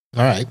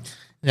 All right.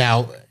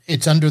 Now,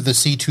 it's under the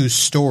C2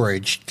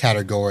 storage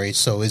category.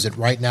 So is it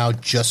right now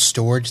just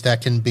storage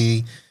that can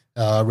be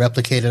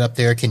replicated up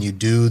there? Can you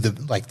do the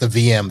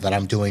VM that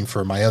I'm doing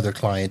for my other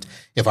client?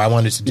 If I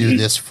wanted to do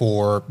this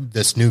for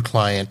this new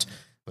client,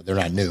 well, they're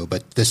not new,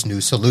 but this new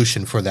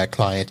solution for that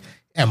client,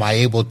 am I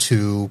able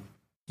to,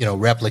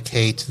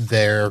 replicate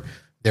their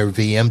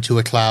VM to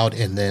a cloud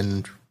and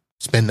then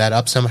spin that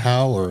up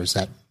somehow, or is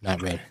that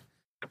not ready?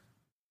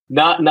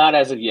 Not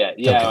as of yet.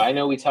 Yeah, okay. I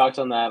know we talked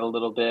on that a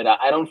little bit.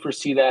 I don't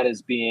foresee that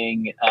as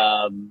being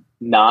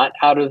not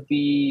out of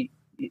the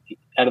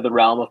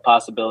realm of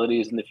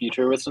possibilities in the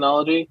future with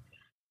Synology.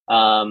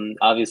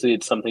 Obviously,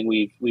 it's something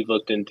we've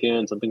looked into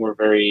and something we're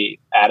very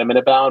adamant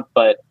about.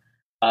 But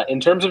in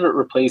terms of it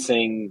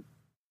replacing,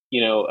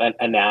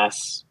 a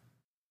NAS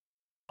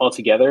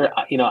altogether,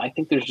 I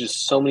think there's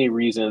just so many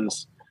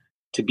reasons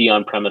to be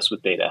on premise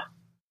with data.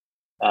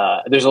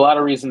 There's a lot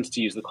of reasons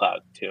to use the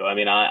cloud too. I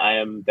mean, I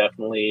am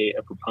definitely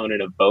a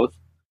proponent of both,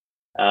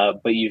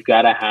 but you've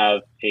got to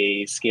have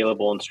a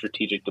scalable and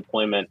strategic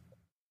deployment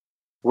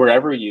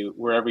wherever you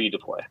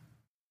deploy.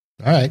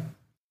 All right.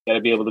 Got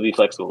to be able to be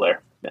flexible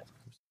there. Yeah.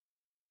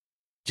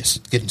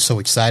 Just getting so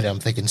excited. I'm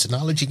thinking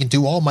Synology can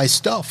do all my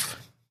stuff.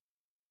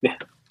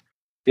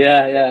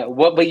 Yeah.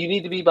 But you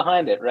need to be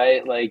behind it,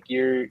 right? Like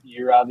you're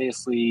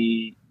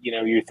obviously,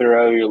 you're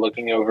thorough. You're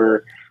looking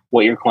over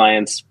what your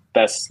clients'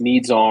 best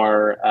needs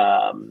are,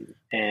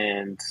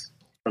 and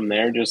from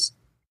there, just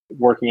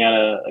working out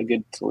a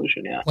good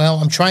solution. Yeah. Well,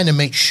 I'm trying to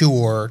make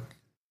sure,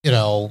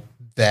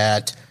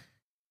 that,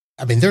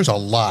 there's a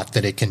lot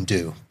that it can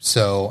do.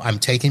 So I'm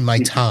taking my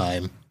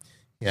time.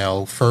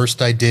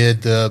 First I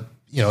did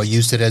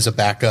used it as a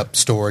backup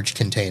storage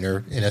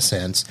container in a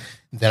sense.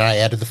 Then I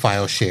added the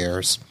file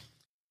shares.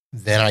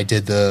 Then I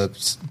did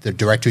the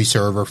directory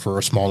server for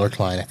a smaller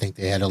client. I think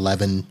they had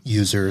 11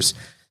 users.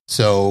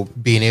 So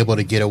being able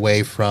to get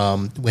away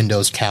from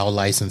Windows CAL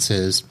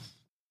licenses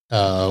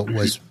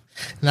was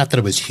not that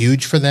it was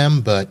huge for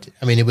them, but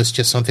it was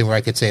just something where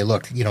I could say,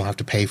 look, you don't have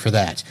to pay for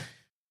that.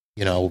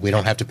 We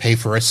don't have to pay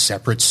for a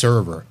separate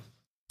server,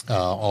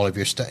 all of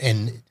your stuff.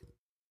 And,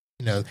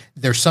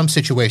 there's some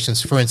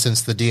situations, for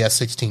instance, the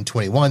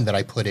DS1621 that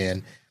I put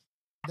in,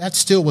 that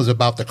still was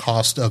about the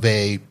cost of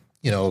a,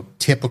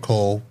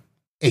 typical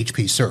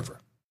HP server.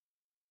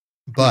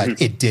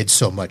 But it did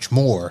so much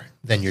more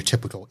than your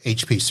typical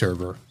HP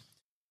server.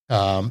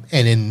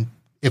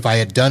 If I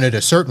had done it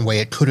a certain way,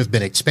 it could have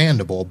been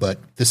expandable. But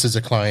this is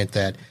a client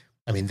that,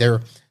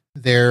 their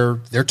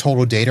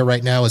total data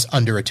right now is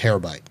under a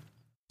terabyte.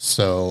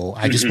 So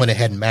I just went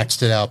ahead and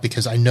maxed it out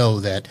because I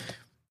know that,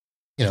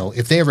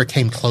 if they ever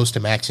came close to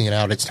maxing it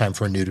out, it's time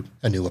for a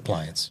new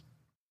appliance.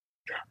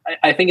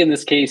 I think in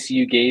this case,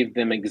 you gave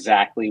them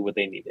exactly what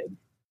they needed.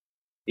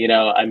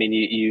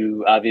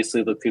 You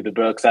obviously looked through the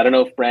books. I don't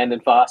know if Brandon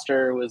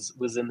Foster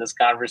was in this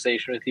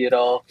conversation with you at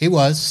all. He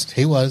was.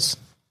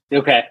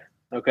 Okay,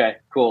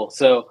 cool.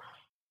 So,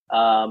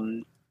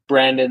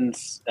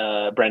 Brandon's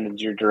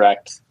your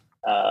direct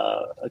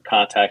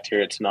contact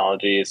here at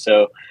Synology.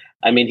 So,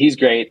 he's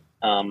great.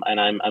 And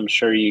I'm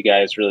sure you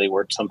guys really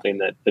worked something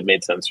that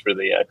made sense for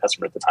the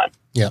customer at the time.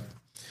 Yeah.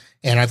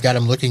 And I've got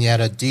him looking at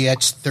a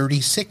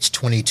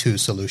DX3622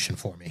 solution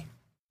for me.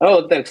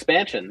 Oh, the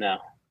expansion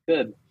now.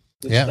 Good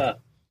stuff.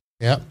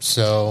 Yeah.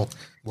 So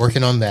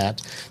working on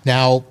that.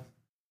 Now,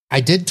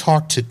 I did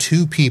talk to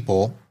two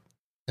people,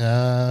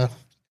 I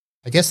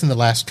guess in the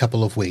last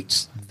couple of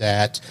weeks,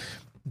 that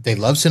they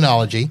love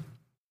Synology,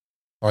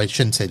 or I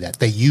shouldn't say that.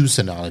 They use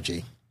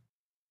Synology.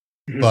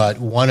 But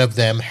one of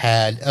them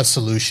had a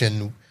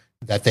solution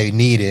that they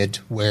needed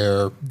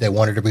where they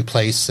wanted to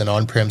replace an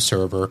on-prem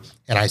server.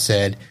 And I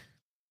said,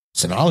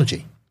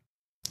 Synology.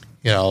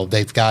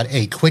 They've got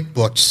a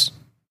QuickBooks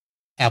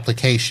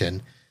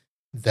application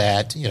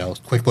that,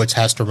 QuickBooks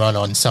has to run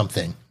on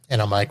something.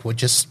 And I'm like, well,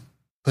 just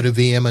put a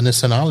VM in a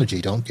Synology.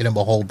 Don't get them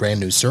a whole brand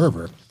new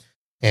server.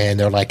 And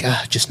they're like,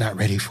 just not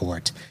ready for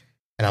it.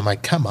 And I'm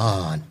like, come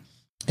on.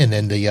 And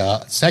then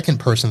the second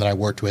person that I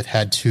worked with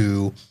had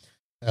to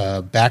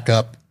back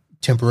up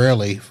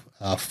temporarily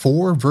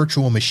 4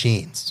 virtual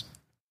machines.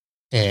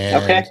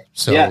 And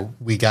so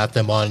we got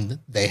them on,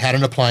 they had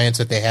an appliance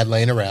that they had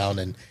laying around,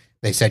 and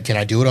they said, can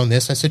I do it on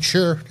this? I said,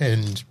 sure.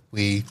 And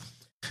we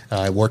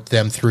worked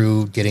them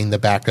through getting the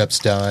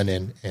backups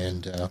done.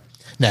 And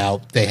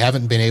now they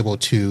haven't been able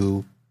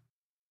to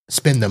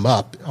spin them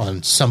up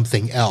on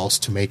something else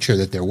to make sure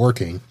that they're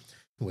working,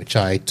 which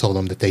I told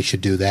them that they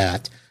should do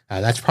that.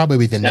 That's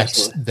probably the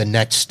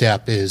next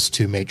step, is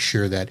to make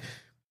sure that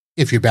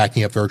if you're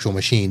backing up virtual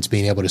machines,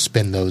 being able to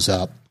spin those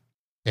up.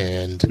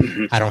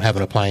 And I don't have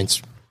an appliance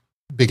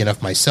big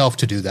enough myself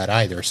to do that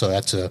either. So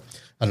that's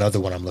another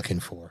one I'm looking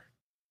for.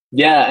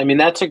 Yeah, I mean,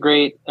 that's a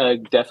great,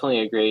 definitely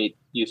a great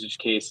usage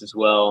case as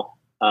well.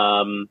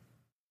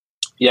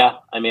 Yeah,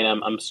 I mean,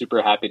 I'm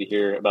super happy to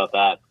hear about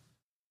that.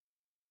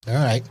 All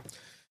right.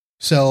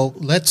 So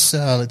let's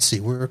see,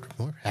 we're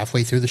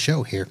halfway through the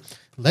show here.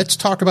 Let's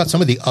talk about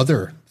some of the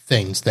other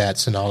things that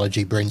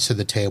Synology brings to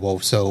the table.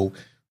 So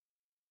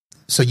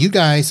you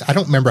guys, I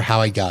don't remember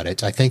how I got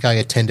it. I think I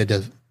attended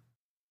a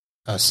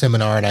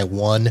seminar and I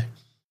won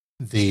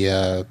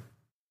the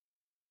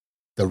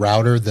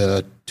router,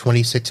 the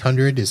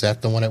 2600. Is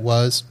that the one it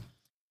was?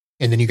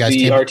 And then you guys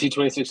the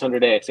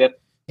RT2600AX.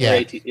 Yep.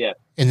 Yeah. Yeah.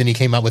 And then you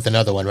came out with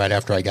another one right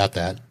after I got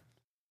that.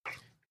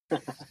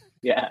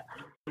 Yeah.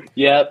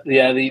 Yeah.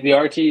 The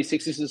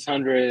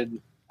RT6600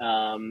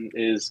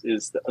 is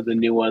the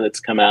new one that's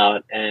come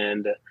out,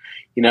 and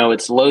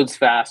it loads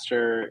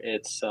faster.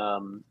 It's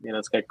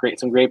it's got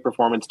some great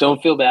performance.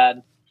 Don't feel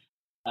bad.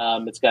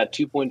 It's got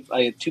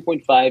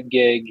 2.5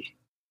 gig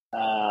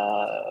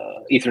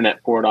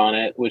Ethernet port on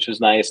it, which is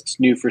nice. It's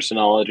new for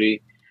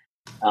Synology.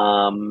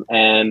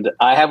 And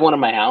I have one in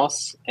my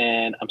house,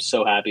 and I'm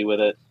so happy with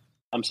it.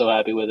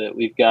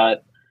 We've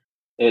got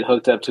it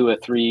hooked up to a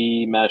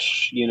 3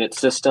 mesh unit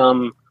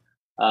system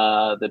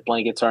that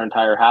blankets our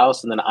entire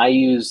house. And then I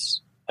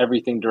use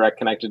everything direct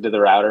connected to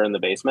the router in the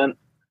basement,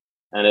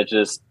 and it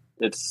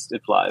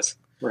flies.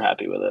 We're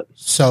happy with it.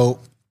 So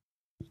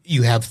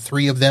you have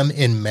 3 of them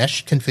in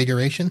mesh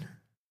configuration?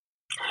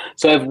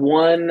 So I have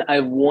one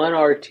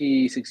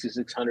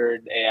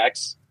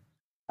RT6600AX.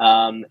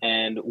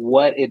 And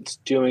what it's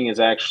doing is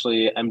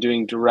actually, I'm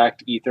doing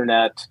direct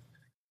Ethernet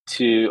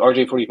to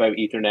RJ45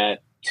 Ethernet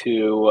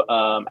to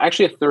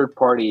actually a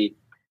third-party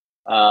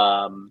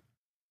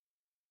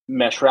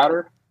mesh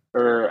router,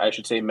 or I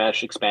should say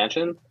mesh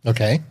expansion.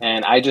 Okay.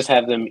 And I just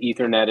have them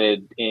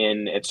Ethernetted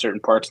in at certain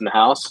parts in the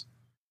house.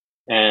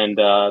 And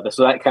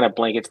so that kind of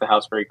blankets the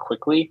house very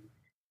quickly.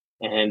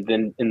 And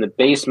then in the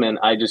basement,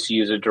 I just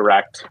use a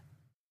direct,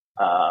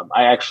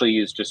 I actually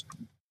use just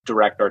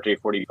direct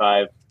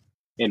RJ45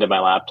 into my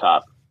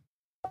laptop.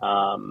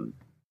 And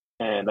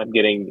I'm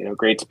getting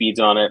great speeds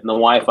on it, and the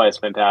Wi-Fi is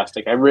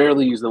fantastic. I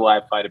rarely use the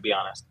Wi-Fi, to be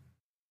honest,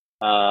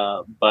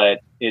 but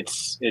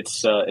it's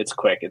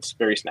quick. It's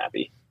very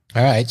snappy.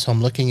 All right, so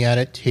I'm looking at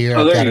it here.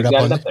 Oh, I've got it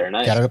up there.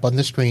 Nice. Got it up on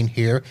the screen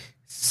here.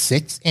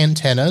 6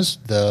 antennas.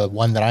 The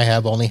one that I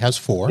have only has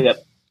 4.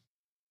 Yep.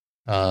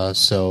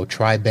 So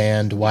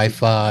tri-band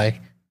Wi-Fi,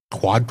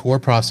 quad-core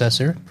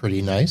processor,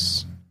 pretty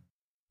nice.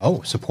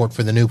 Oh, support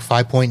for the new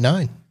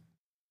 5.9.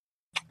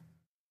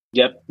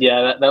 Yep.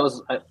 Yeah, that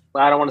was, I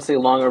don't want to say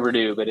long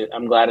overdue, but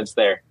I'm glad it's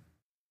there.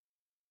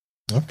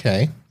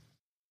 Okay.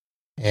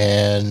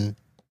 And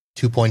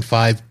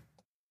 2.5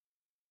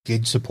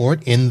 gig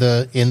support in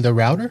the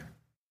router?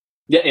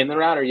 Yeah, in the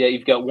router. Yeah,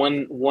 you've got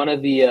one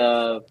of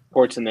the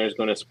ports in there is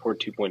going to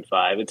support 2.5.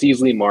 It's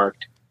easily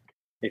marked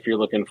if you're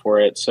looking for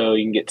it. So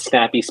you can get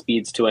snappy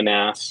speeds to a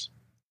NAS.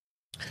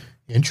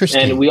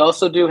 Interesting. And we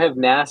also do have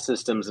NAS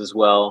systems as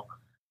well.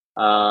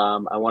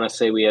 I want to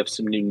say we have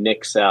some new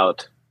NICs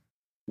out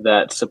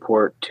that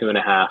support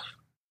 2.5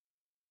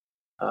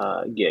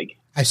 gig.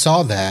 I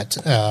saw that.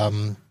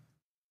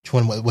 Which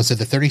one was it?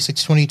 The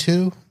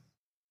 3622?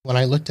 When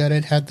I looked at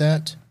it, had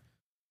that,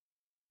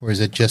 or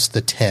is it just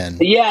the 10?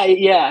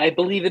 Yeah. I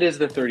believe it is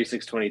the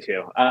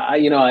 3622.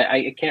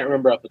 I can't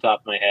remember off the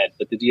top of my head,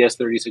 but the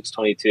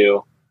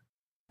DS3622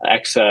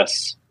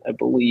 XS, I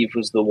believe,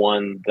 was the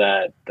one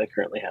that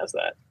currently has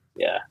that.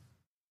 Yeah.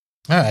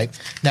 All right.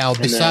 Now,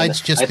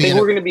 besides I think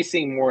we're going to be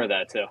seeing more of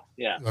that too.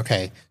 Yeah.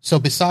 Okay. So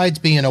besides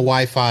being a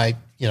Wi-Fi,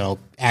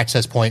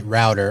 access point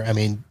router, I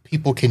mean,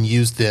 people can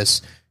use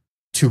this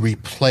to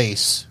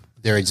replace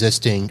their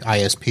existing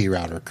ISP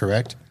router,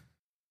 correct?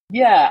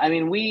 Yeah. I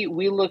mean, we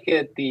look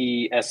at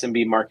the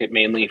SMB market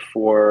mainly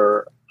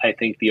for, I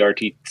think, the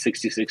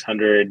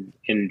RT6600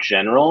 in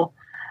general.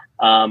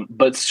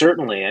 But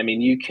certainly, I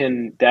mean, you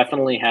can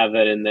definitely have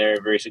that in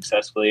there very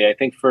successfully. I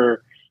think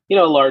for, a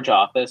large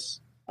office,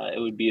 it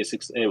would be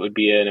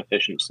an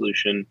efficient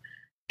solution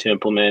to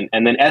implement.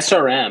 And then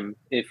SRM,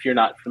 if you're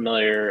not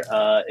familiar,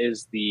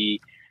 is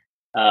the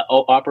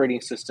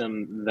operating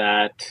system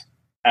that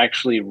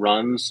actually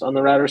runs on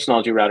the router,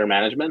 Synology Router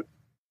Management.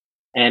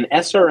 And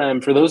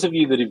SRM, for those of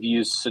you that have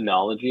used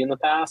Synology in the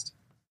past,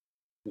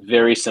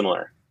 very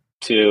similar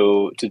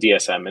to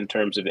DSM in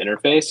terms of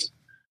interface.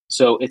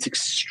 So it's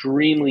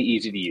extremely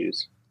easy to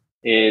use.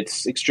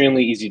 It's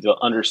extremely easy to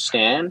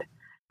understand.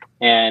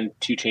 and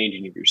to change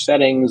any of your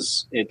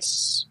settings.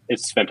 It's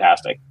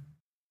fantastic.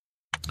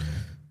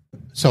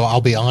 So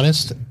I'll be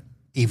honest,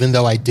 even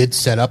though I did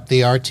set up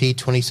the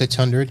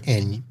RT2600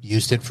 and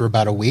used it for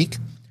about a week,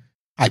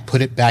 I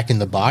put it back in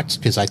the box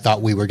because I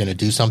thought we were going to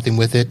do something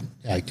with it.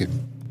 I could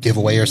give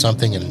away or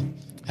something, and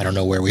I don't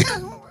know where we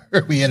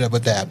ended up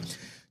with that.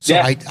 So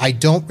yeah. I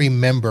don't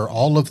remember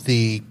all of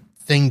the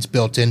things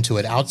built into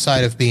it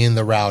outside of being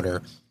the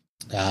router.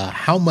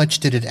 How much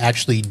did it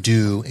actually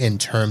do in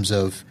terms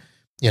of,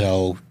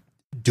 dual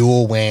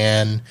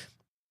WAN,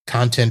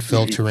 content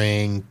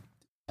filtering,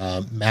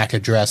 MAC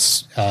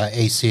address,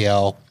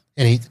 ACL?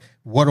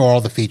 What are all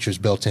the features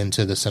built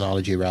into the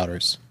Synology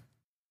routers?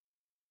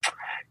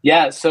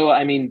 Yeah, so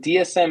I mean,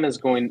 SRM is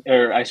going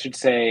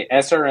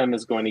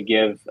to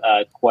give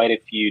quite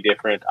a few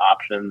different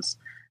options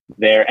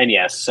there. And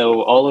yes,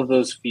 so all of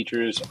those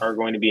features are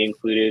going to be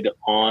included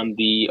on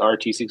the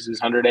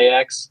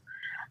RT6600AX.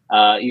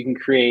 You can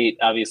create,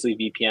 obviously,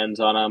 VPNs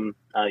on them.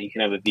 You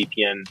can have a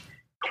VPN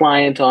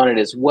client on it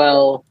as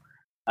well.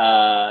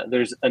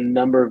 There's a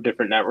number of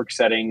different network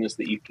settings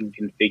that you can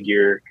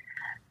configure.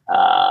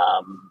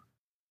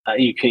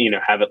 You can,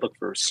 have it look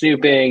for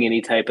snooping,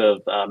 any type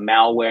of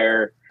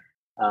malware,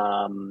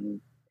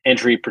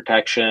 entry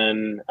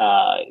protection.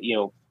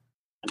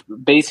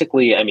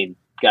 Basically, I mean,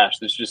 gosh,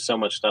 there's just so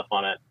much stuff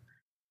on it.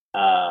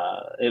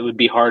 It would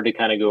be hard to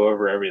kind of go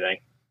over everything.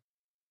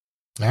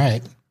 All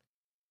right.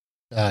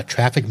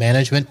 Traffic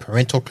management,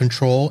 parental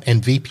control,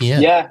 and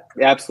VPN. Yeah,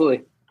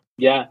 absolutely.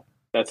 Yeah,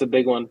 that's a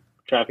big one.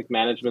 Traffic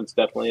management's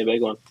definitely a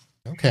big one.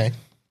 Okay.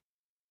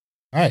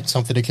 All right,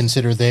 something to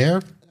consider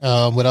there.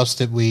 What else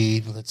did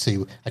we? Let's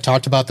see. I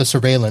talked about the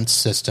surveillance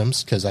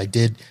systems because I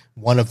did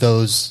one of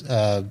those.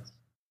 One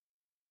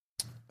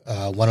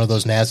of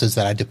those NASs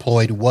that I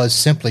deployed was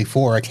simply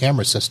for a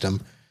camera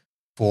system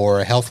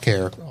for a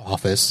healthcare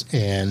office,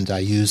 and I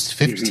used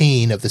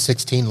 15 of the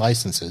 16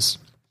 licenses.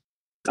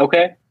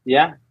 Okay.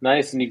 Yeah.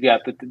 Nice. And you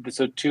got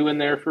so 2 in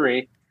there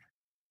free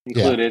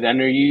included. Yeah.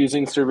 And are you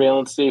using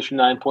Surveillance Station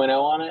 9.0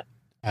 on it?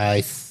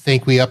 I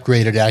think we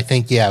upgraded it. I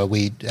think,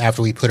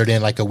 after we put it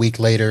in like a week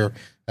later,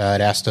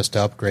 it asked us to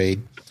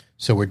upgrade.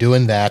 So we're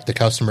doing that. The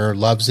customer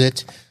loves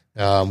it.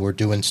 We're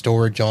doing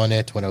storage on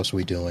it. What else are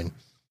we doing?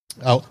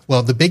 Oh,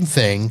 well, the big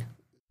thing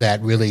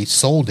that really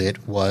sold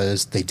it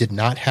was they did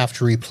not have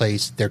to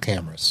replace their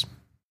cameras.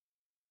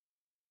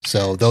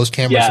 So those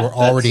cameras were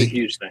already, that's a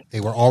huge thing.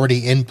 They were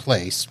already in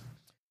place.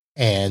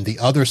 And the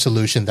other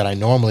solution that I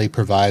normally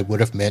provide would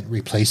have meant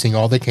replacing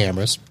all the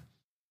cameras.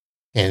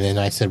 And then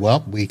I said,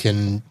 well, we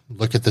can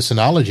look at the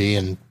Synology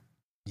and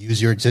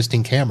use your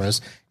existing cameras.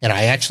 And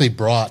I actually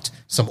brought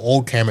some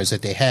old cameras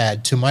that they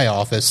had to my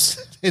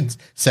office and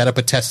set up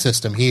a test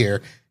system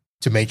here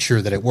to make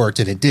sure that it worked,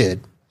 and it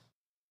did.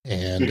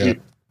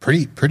 And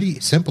pretty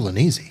simple and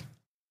easy.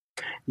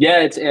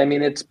 Yeah,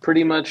 it's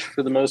pretty much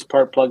for the most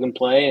part plug and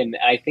play. And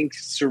I think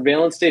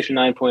Surveillance Station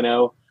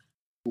 9.0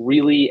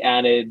 really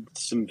added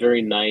some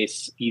very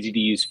nice, easy to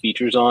use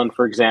features on.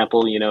 For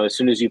example, as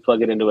soon as you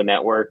plug it into a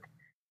network,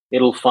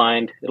 it'll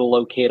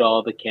locate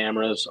all the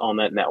cameras on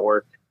that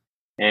network,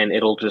 and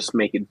it'll just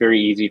make it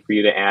very easy for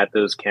you to add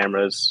those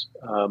cameras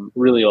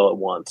really all at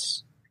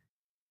once.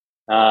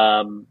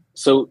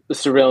 So the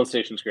Surveillance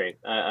Station's great.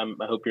 I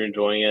hope you're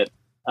enjoying it.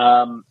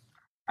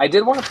 I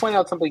did want to point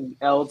out something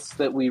else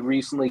that we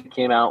recently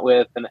came out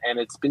with, and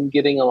it's been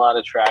getting a lot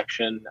of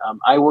traction.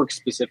 I work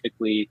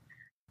specifically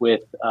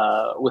with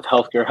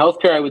healthcare.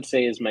 Healthcare, I would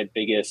say, is my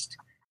biggest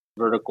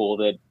vertical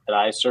that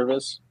I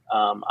service.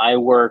 I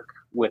work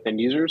with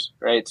end users,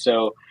 right?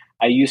 So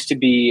I used to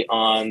be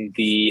on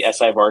the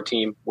SIVAR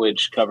team,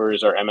 which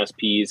covers our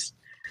MSPs,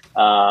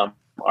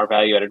 our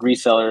value-added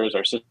resellers,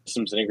 our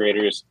systems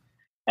integrators,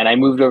 and I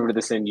moved over to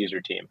this end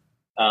user team.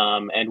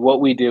 And what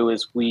we do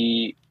is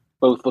we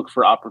both look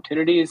for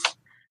opportunities.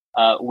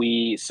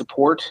 We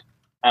support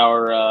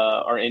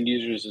our end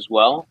users as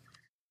well.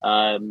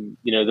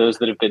 Those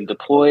that have been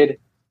deployed,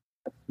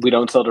 we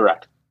don't sell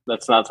direct.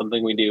 That's not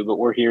something we do, but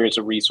we're here as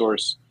a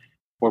resource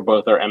for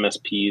both our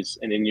MSPs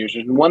and end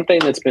users. And one thing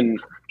that's been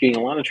getting a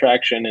lot of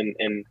traction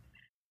in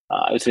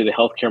I would say the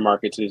healthcare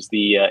markets is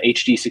the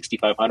HD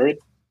 6500.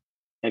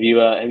 Have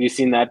you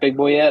seen that big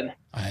boy yet?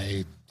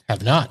 I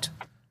have not.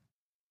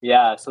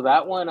 Yeah, so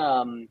that one.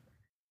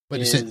 What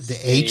is it? The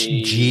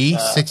HG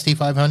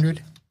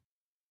 6500.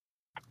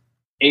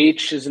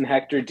 H is in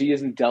Hector, D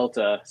is in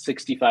Delta,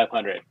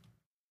 6500.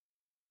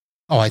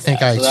 Oh, I think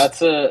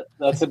so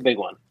that's a big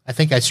one. I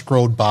think I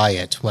scrolled by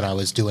it when I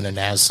was doing a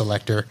NAS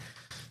selector.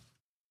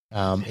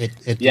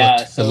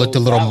 It looked a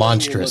little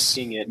monstrous.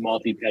 You're looking at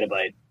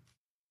multi-petabyte.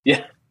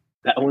 Yeah,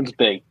 that one's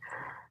big.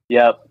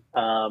 Yep.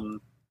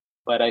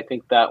 But I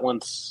think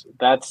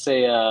that's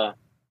a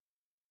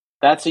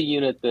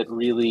unit that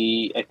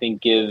really, I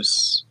think,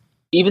 gives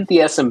even the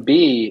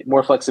SMB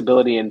more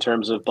flexibility in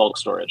terms of bulk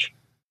storage.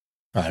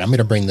 All right, I'm going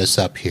to bring this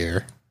up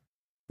here.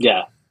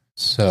 Yeah.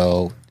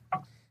 So,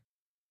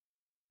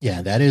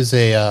 yeah, that is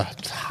a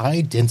high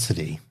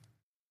density,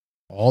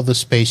 all the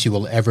space you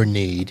will ever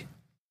need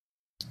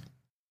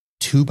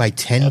 2 by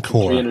 10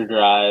 core. 300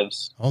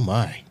 drives. Oh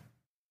my.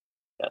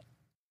 Yeah.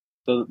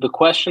 So the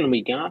question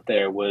we got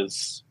there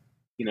was,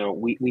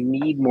 we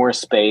need more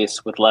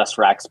space with less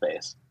rack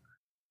space.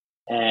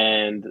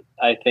 And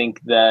I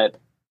think that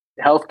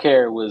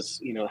healthcare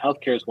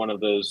is one of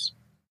those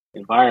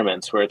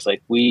environments where it's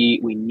like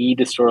we need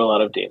to store a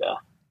lot of data,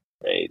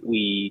 right?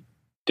 We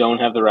don't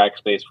have the rack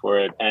space for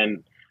it,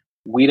 and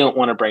we don't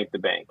want to break the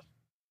bank.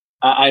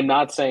 I'm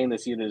not saying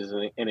this unit is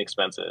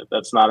inexpensive.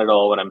 That's not at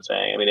all what I'm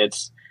saying. I mean,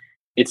 it's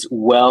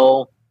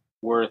well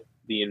worth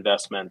the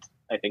investment,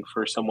 I think,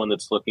 for someone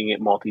that's looking at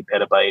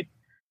multi-petabyte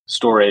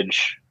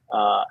storage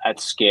at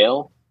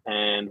scale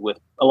and with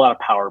a lot of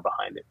power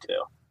behind it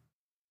too.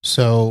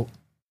 So,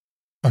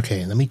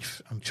 okay,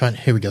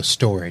 here we go,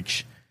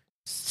 storage.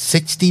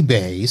 60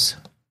 bays,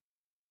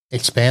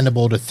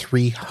 expandable to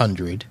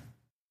 300.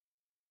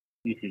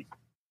 Mm-hmm.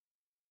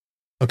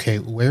 Okay,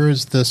 where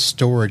is the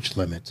storage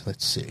limit?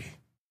 Let's see.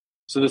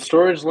 So the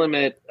storage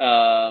limit,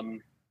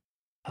 would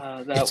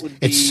be...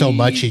 It's so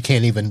much you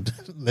can't even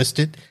list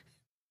it?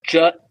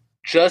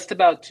 Just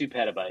about 2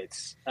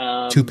 petabytes.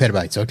 2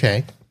 petabytes,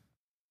 okay.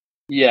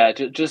 Yeah,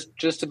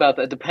 just about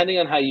that. Depending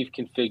on how you've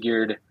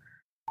configured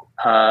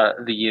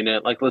the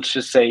unit, like let's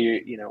just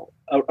say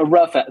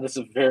this is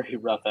a very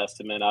rough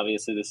estimate.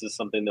 Obviously, this is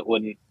something that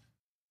wouldn't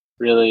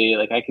really,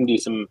 like, I can do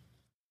some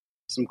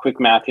quick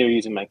math here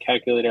using my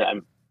calculator.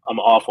 I'm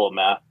awful at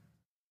math.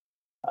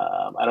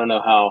 I don't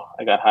know how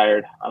I got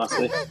hired,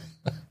 honestly.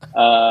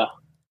 Let's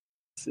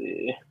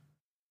see.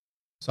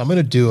 So I'm going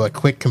to do a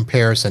quick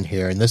comparison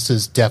here, and this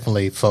is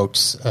definitely,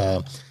 folks,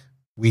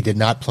 we did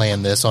not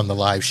plan this on the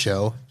live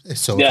show.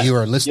 So if you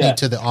are listening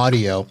to the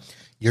audio,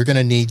 you're going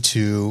to need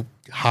to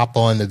hop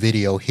on the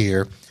video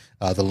here.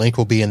 The link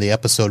will be in the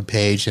episode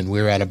page, and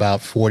we're at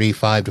about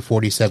 45 to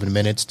 47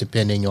 minutes,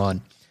 depending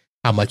on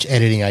how much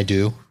editing I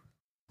do,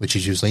 which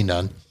is usually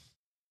none.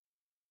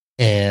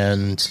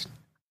 And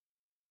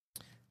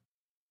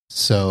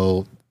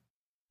so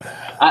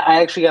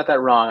I actually got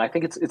that wrong. I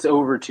think it's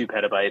over 2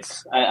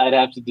 petabytes. I'd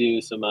have to do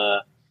some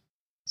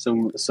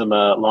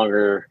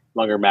longer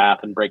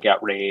math and break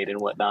out RAID and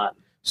whatnot.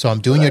 So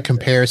I'm doing a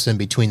comparison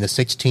between the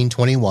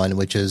 1621,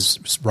 which is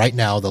right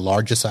now the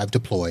largest I've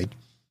deployed.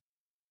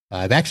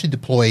 I've actually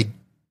deployed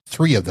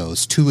 3 of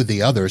those. 2 of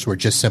the others were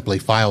just simply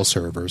file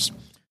servers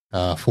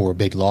for a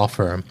big law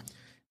firm.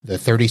 The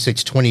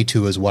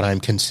 3622 is what I'm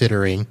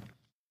considering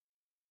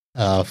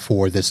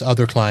for this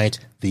other client.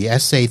 The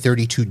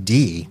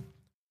SA32D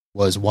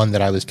was one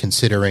that I was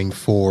considering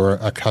for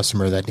a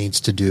customer that needs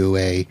to do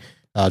a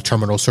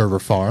terminal server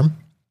farm.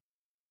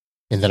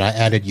 And then I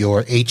added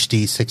your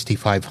HD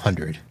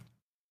 6500.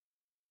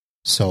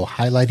 So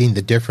highlighting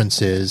the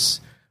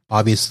differences,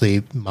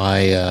 obviously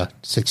my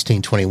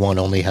 1621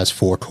 only has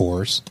 4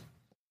 cores.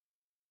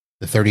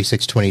 The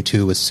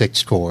 3622 was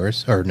 6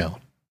 cores. Or no,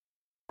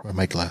 where are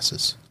my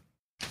glasses?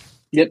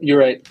 Yep, you're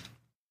right.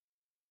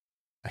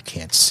 I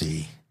can't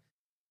see.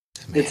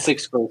 Man, it's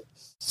 6 cores.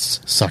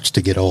 Sucks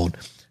to get old.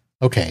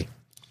 Okay.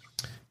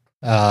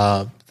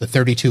 The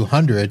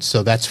 3200,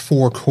 so that's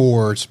 4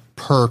 cores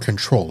per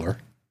controller.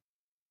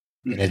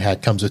 And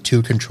it comes with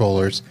 2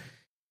 controllers.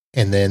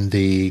 And then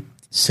the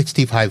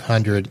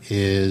 6500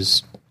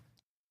 is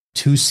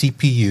 2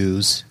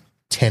 CPUs,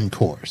 10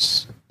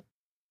 cores.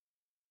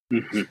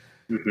 Mm-hmm.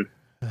 Mm-hmm.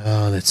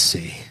 Let's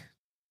see.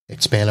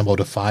 Expandable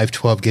to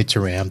 512 gigs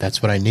of RAM.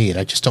 That's what I need.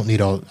 I just don't need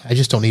all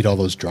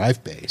those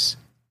drive bays.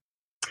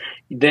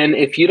 Then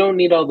if you don't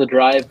need all the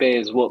drive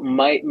bays, what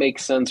might make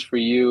sense for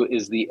you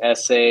is the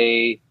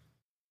SA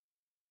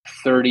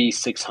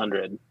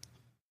 3600.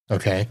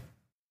 Okay.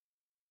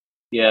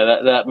 Yeah,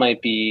 that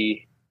might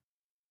be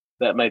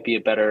a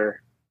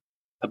better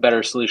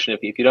solution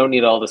if you don't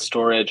need all the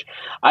storage.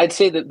 I'd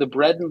say that the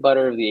bread and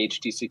butter of the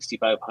HD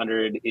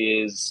 6500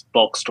 is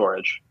bulk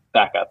storage,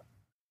 backup,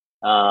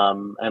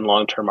 and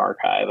long-term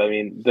archive. I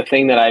mean, the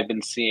thing that I've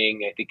been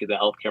seeing, I think, in the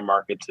healthcare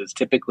markets is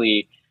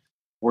typically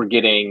we're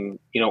getting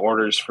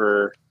orders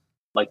for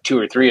like 2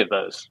 or 3 of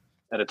those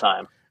at a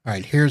time. All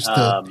right, here's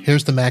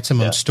the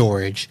maximum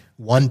storage,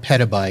 1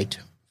 petabyte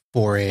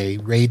for a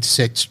RAID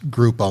 6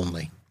 group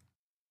only.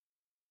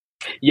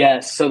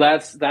 Yes, so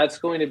that's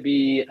going to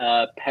be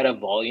peta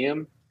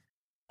volume.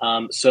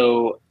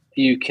 So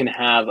you can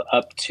have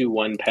up to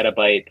 1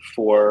 petabyte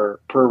per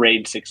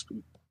RAID 6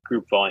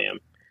 group volume.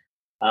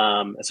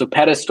 So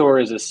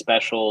Petastore is a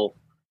special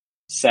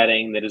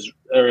setting that is,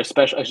 or a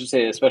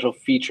special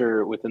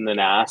feature within the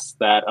NAS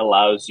that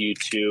allows you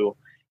to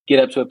get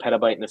up to a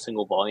petabyte in a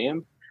single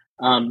volume.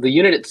 The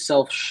unit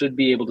itself should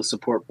be able to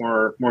support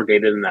more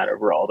data than that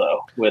overall,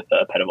 though, with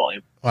peta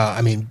volume. Well,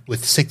 I mean,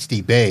 with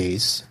 60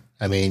 bays,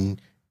 I mean,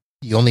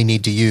 you only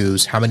need to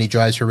use how many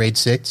drives for RAID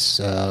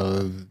 6?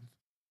 I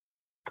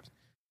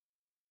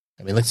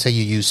mean, let's say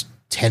you use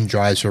 10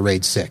 drives for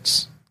RAID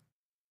 6.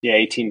 Yeah,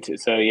 18.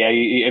 So yeah,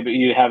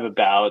 you have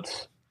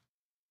about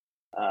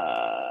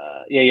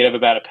you'd have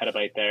about a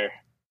petabyte there.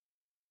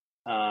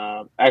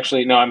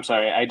 Actually, no, I'm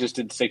sorry. I just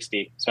did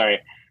 60. Sorry.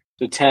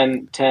 So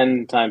 10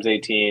 times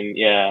 18,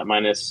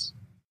 minus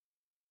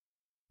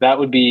That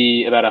would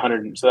be about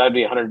 100. So that would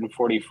be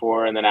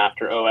 144, and then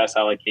after OS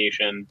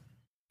allocation,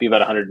 be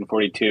about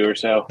 142 or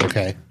so.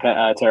 Okay.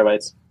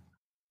 Terabytes.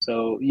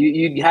 So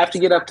you'd have to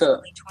get up to.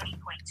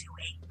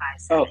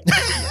 Oh,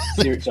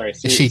 sorry.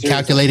 Is she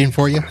calculating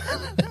for you?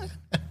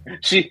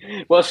 She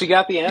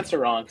got the answer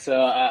wrong,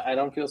 so I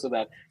don't feel so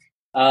bad.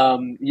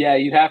 Yeah,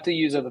 you'd have to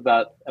use up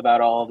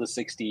about all the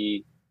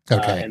 60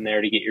 in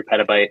there to get your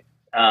petabyte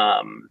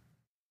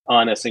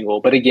on a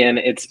single. But again,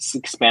 it's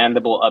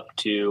expandable up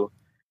to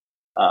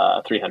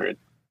 300.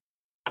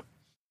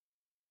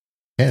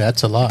 Yeah,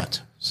 that's a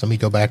lot. So let me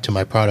go back to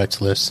my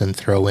products list and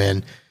throw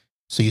in.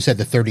 So you said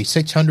the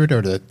 3600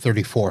 or the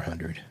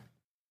 3400?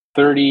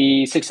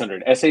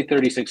 3600. SA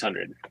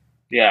 3600.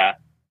 Yeah.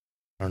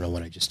 I don't know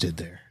what I just did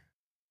there.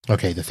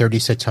 Okay, the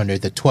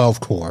 3600, the 12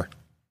 core.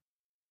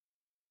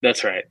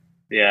 That's right.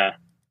 Yeah.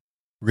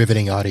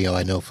 Riveting audio,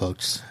 I know,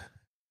 folks.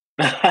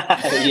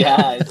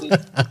 Yeah,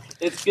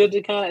 it's good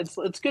to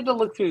it's good to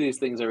look through these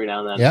things every now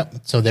and then. Yep.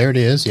 So there it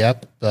is.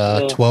 Yep.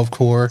 12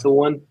 core. So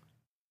one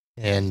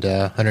and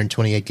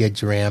 128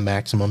 gigs RAM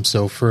maximum.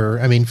 So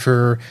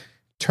for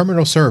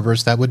terminal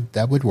servers, that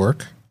would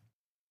work.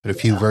 Put a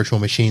few virtual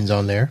machines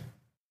on there,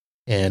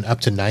 and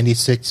up to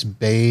 96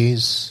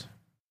 bays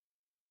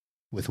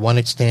with one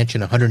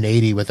expansion,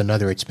 180 with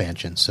another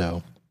expansion.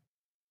 So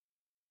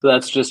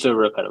that's just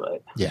over a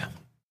petabyte. Yeah.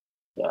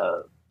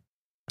 All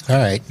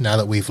right. Now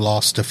that we've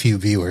lost a few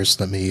viewers,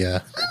 let me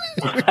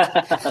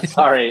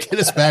sorry, get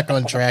us back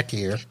on track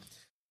here.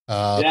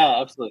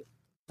 Yeah, absolutely.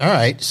 All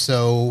right.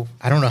 So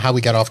I don't know how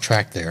we got off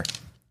track there.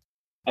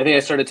 I think I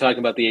started talking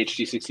about the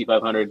HD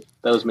 6500.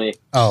 That was me.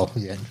 Oh,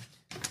 yeah.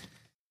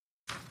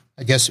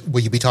 I guess, will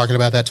you be talking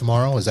about that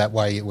tomorrow? Is that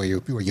why were you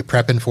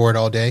prepping for it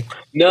all day?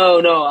 No,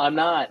 I'm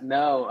not.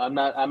 No, I'm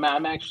not.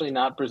 I'm actually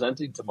not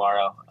presenting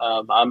tomorrow.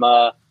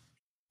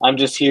 I'm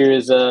just here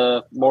as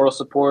a moral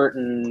support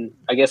and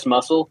I guess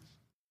muscle.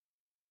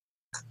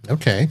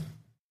 Okay.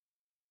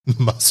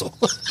 Muscle.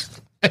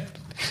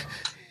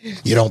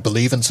 You don't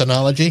believe in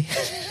Synology?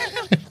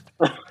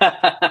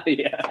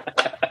 Yeah.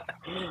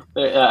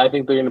 I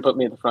think they're going to put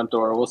me at the front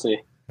door. We'll see.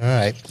 All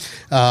right.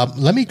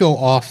 Let me go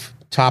off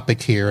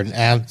topic here and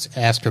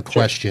ask a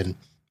question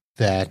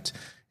that,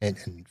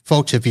 and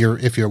folks, if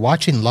you're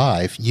watching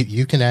live,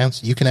 you can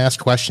ask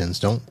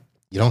questions.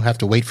 You don't have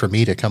to wait for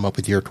me to come up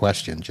with your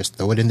question. Just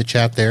throw it in the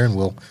chat there, and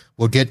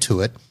we'll get to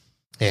it.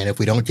 And if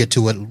we don't get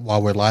to it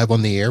while we're live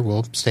on the air,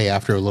 we'll stay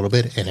after a little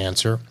bit and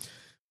answer.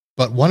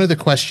 But one of the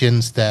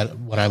questions that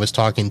when I was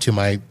talking to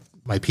my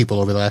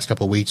people over the last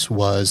couple of weeks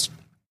was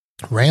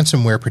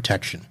ransomware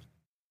protection.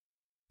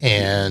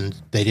 And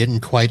they didn't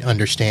quite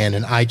understand,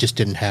 and I just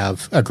didn't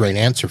have a great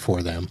answer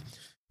for them.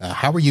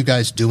 How are you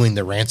guys doing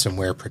the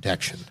ransomware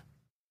protection?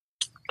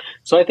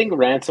 So I think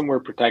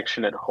ransomware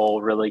protection at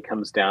whole really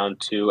comes down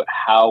to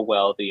how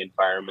well the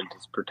environment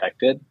is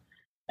protected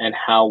and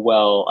how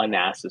well a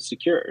NAS is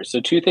secure. So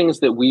two things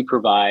that we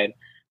provide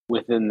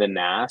within the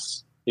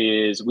NAS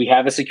is we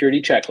have a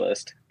security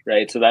checklist,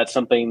 right? So that's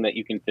something that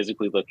you can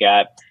physically look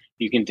at.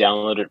 You can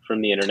download it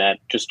from the internet.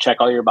 Just check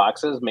all your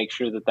boxes, make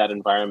sure that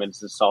environment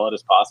is as solid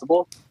as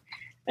possible.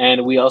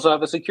 And we also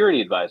have a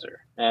security advisor.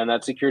 And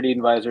that security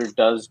advisor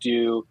does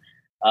do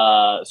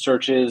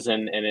searches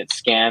and it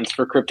scans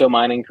for crypto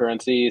mining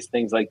currencies,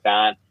 things like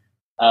that.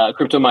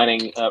 Crypto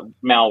mining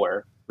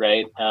malware,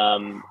 right?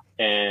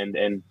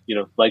 And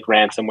like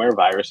ransomware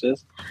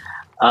viruses.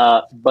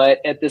 But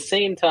at the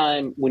same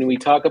time, when we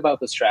talk about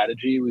the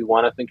strategy, we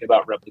want to think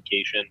about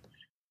replication.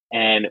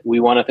 And we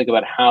want to think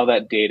about how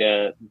that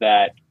data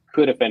that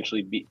could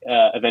eventually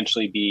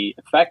be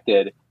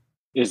affected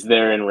is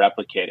there and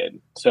replicated.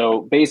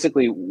 So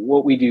basically,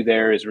 what we do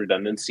there is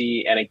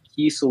redundancy, and a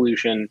key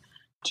solution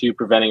to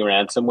preventing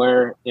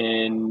ransomware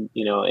in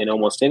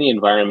almost any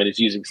environment is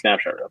using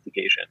snapshot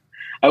replication.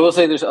 I will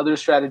say there's other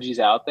strategies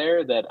out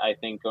there that I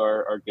think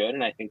are good,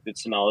 and I think that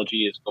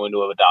Synology is going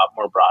to adopt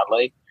more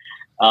broadly.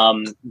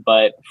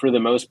 But for the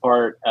most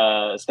part,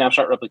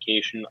 snapshot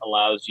replication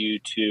allows you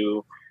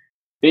to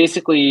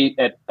basically,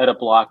 at a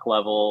block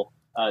level,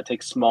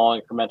 take small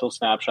incremental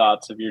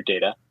snapshots of your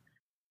data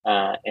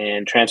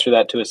and transfer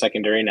that to a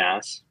secondary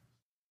NAS.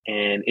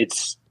 And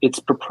it's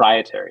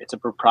proprietary. It's a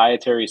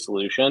proprietary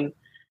solution,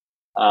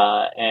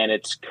 and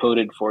it's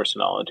coded for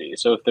Synology.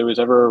 So if there was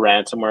ever a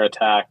ransomware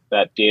attack,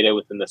 that data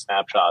within the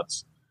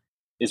snapshots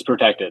is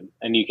protected,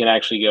 and you can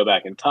actually go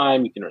back in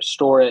time. You can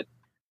restore it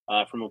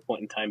from a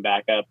point-in-time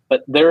backup.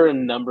 But there are a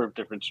number of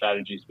different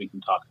strategies we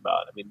can talk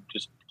about. I mean,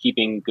 just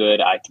keeping good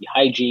IT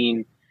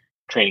hygiene,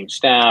 training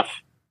staff.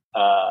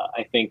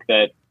 I think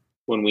that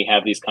when we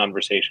have these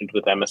conversations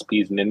with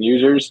MSPs and end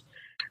users,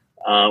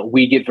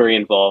 we get very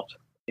involved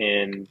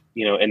in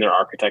their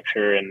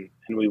architecture, and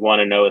we want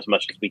to know as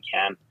much as we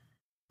can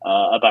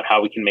about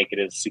how we can make it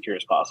as secure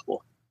as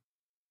possible.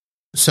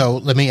 So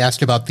let me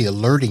ask about the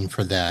alerting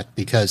for that,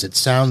 because it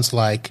sounds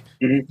like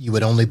you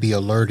would only be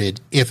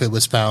alerted if it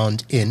was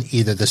found in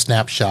either the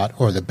snapshot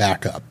or the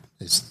backup.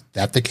 Is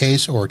that the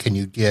case, or can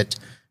you get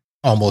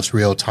almost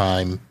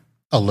real-time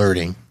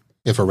alerting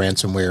if a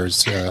ransomware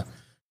is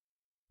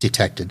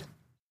detected?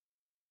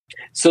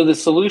 So the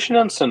solution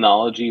on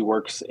Synology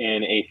works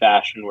in a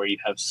fashion where you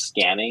have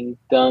scanning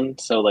done.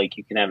 So like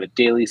you can have a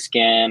daily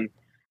scan,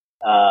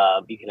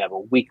 you can have a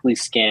weekly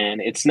scan.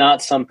 It's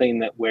not something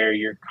that where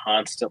you're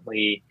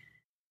constantly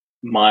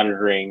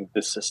monitoring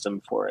the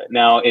system for it.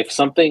 Now, if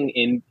something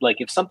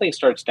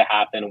starts to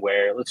happen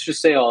where let's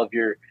just say all of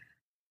your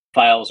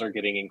files are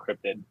getting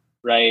encrypted,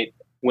 right?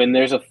 When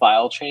there's a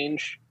file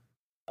change,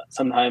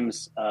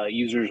 sometimes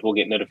users will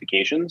get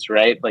notifications,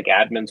 right? Like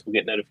admins will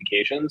get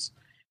notifications.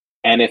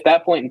 And if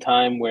that point in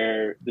time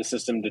where the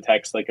system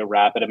detects like a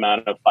rapid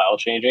amount of file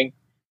changing,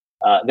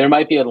 there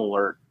might be an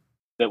alert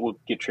that will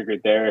get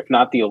triggered there. If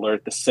not the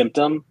alert, the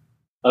symptom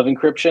of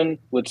encryption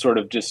would sort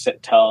of just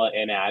tell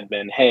an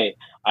admin, hey,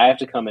 I have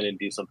to come in and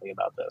do something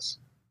about this.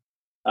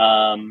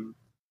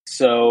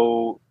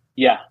 So,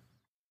 yeah.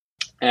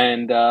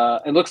 And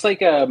it looks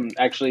like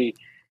actually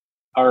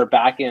our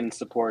backend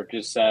support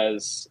just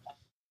says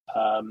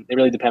it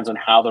really depends on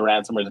how the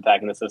ransomware is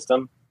attacking the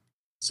system.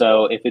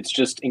 So if it's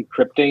just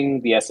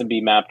encrypting the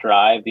SMB map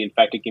drive, the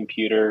infected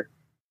computer,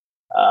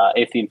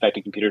 if the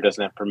infected computer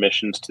doesn't have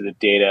permissions to the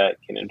data it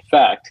can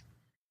infect.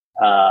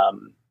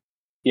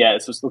 Yeah,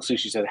 so it looks like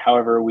she said,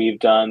 however, we've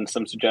done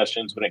some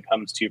suggestions when it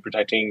comes to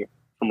protecting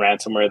from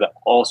ransomware that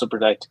also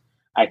protect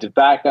active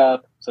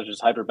backup, such as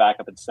hyper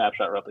backup and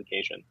snapshot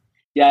replication.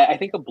 Yeah, I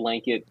think a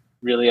blanket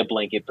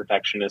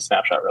protection is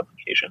snapshot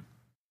replication.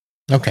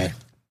 Okay.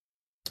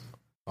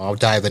 I'll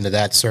dive into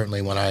that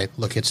certainly when I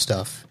look at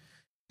stuff.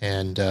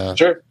 And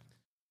sure.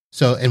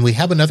 So, and we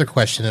have another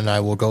question, and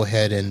I will go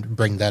ahead and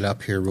bring that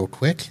up here real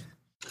quick.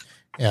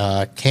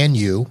 Can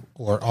you,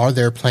 or are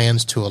there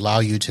plans to allow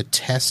you to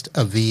test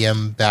a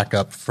VM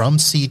backup from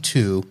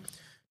C2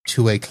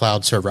 to a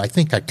cloud server? I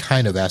think I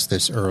kind of asked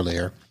this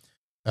earlier,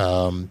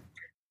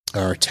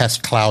 or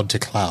test cloud to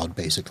cloud,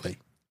 basically.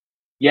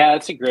 Yeah,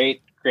 that's a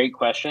great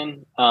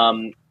question.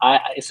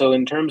 So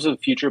in terms of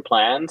future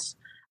plans,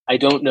 I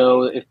don't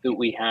know if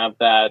we have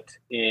that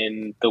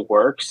in the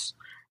works.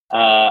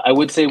 I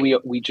would say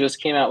we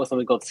just came out with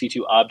something called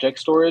C2 Object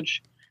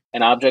Storage,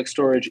 and Object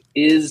Storage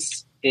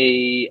is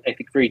I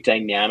think, very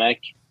dynamic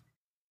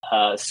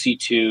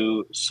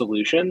C2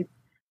 solution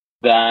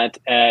that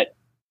at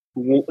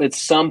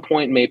some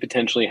point may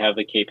potentially have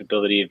the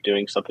capability of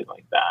doing something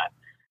like that.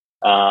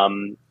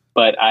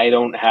 But I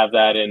don't have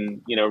that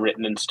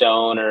written in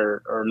stone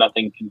or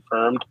nothing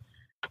confirmed.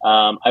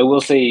 I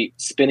will say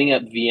spinning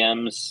up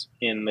VMs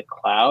in the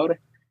cloud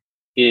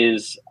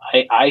is,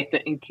 I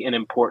think, an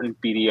important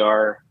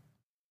BDR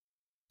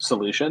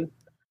solution.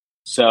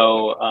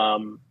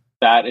 So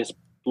that is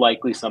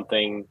likely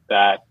something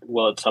that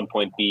will at some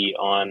point be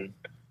on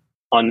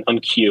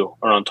queue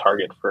or on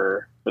target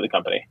for the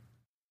company.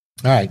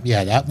 All right.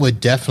 Yeah, that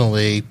would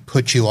definitely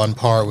put you on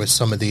par with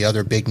some of the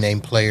other big name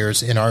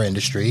players in our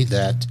industry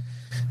that's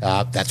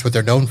what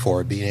they're known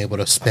for, being able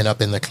to spin up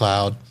in the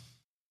cloud.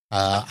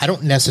 I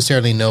don't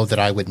necessarily know that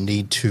I would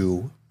need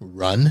to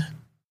run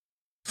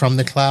from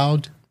the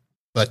cloud,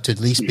 but to at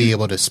least be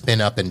able to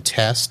spin up and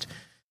test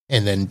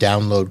and then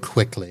download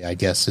quickly, I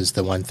guess, is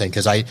the one thing.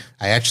 Because I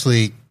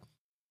actually,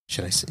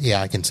 should I say?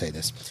 Yeah, I can say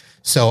this.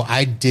 So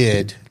I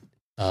did.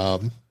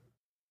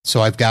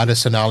 So I've got a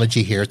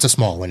Synology here. It's a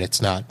small one.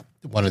 It's not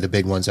one of the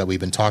big ones that we've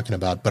been talking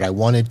about, but I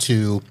wanted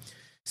to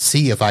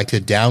see if I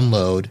could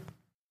download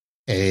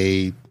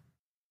a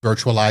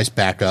virtualized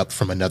backup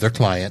from another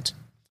client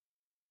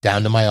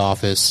down to my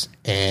office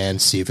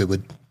and see if it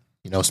would,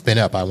 spin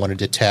up. I wanted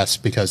to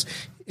test because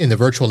in the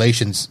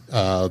virtualizations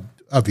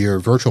of your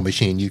virtual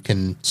machine, you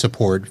can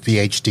support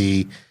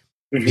VHD,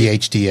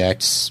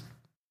 VHDX,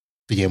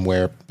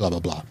 VMware, blah, blah,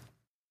 blah.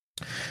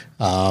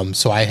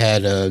 So I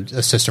had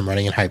a system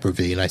running in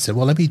Hyper-V, and I said,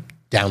 well, let me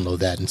download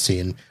that and see.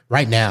 And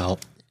right now,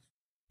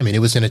 I mean, it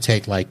was going to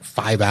take like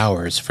 5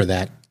 hours for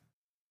that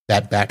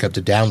backup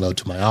to download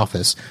to my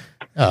office.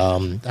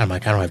 I'm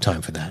like, I don't have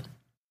time for that.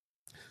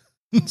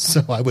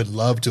 So I would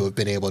love to have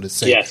been able to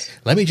say, yes,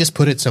 let me just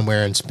put it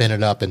somewhere and spin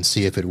it up and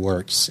see if it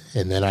works.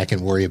 And then I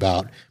can worry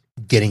about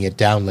getting it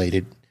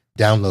downloaded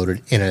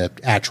in an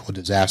actual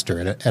disaster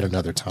at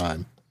another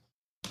time.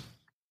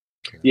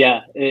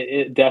 Yeah,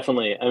 it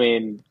definitely. I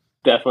mean,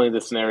 definitely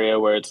the scenario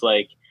where it's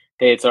like,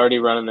 hey, it's already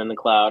running in the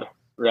cloud,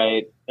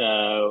 right?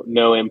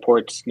 No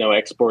imports, no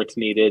exports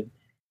needed.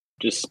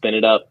 Just spin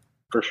it up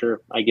for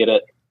sure. I get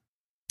it.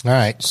 All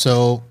right.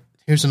 So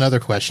here's another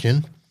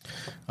question.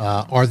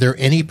 Are there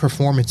any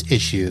performance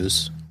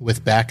issues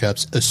with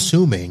backups,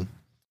 assuming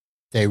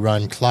they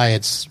run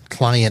client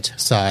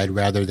side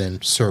rather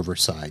than server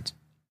side?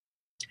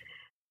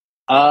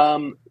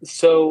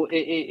 So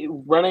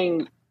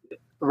running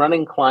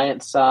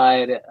client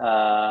side,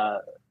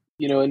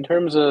 in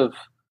terms of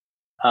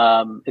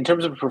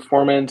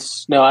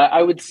performance, no,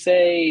 I would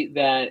say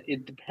that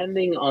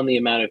depending on the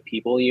amount of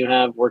people you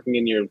have working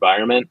in your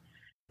environment,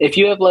 if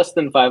you have less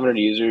than 500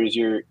 users,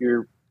 you're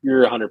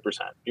 100%,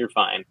 you're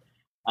fine.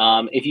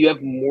 If you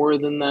have more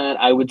than that,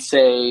 I would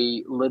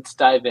say let's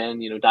dive in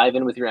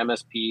with your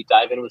MSP,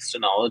 dive in with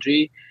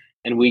Synology,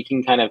 and we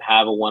can kind of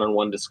have a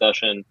one-on-one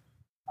discussion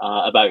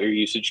about your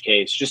usage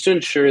case, just to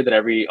ensure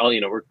that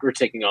we're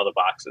ticking all the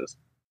boxes.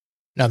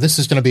 Now, this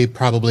is going to be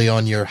probably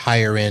on your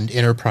higher end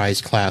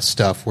enterprise class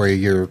stuff where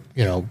you're,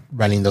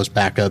 running those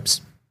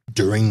backups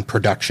during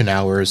production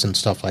hours and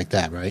stuff like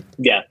that, right?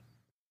 Yeah.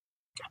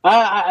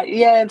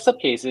 Yeah, in some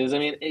cases. I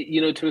mean,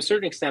 to a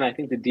certain extent, I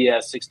think the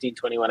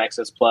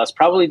DS1621XS Plus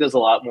probably does a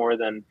lot more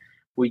than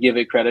we give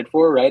it credit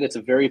for, right? It's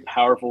a very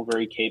powerful,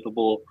 very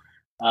capable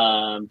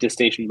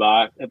DiskStation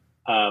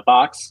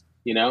box,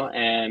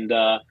 and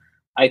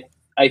I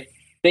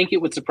think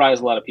it would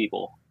surprise a lot of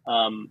people.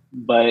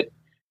 But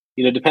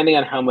depending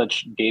on how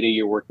much data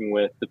you're working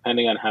with,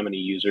 depending on how many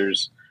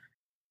users,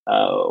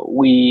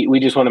 we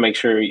just want to make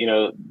sure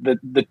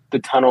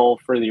the tunnel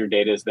for your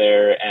data is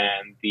there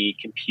and the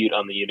compute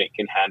on the unit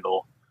can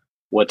handle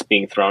what's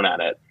being thrown at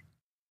it.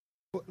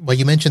 Well,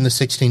 you mentioned the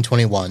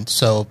 1621,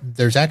 so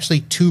there's actually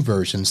two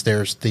versions.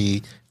 There's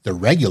the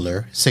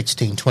regular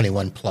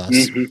 1621 Plus,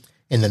 mm-hmm.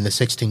 and then the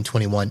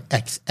 1621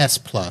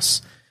 XS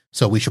Plus.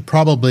 So we should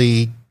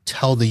probably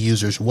tell the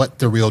users what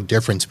the real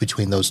difference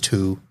between those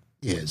two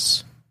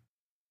is.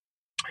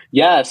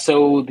 Yeah,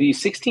 so the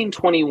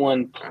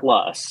 1621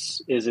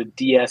 Plus is a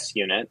DS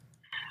unit.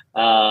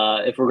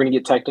 If we're going to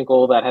get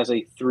technical, that has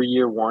a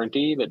 3-year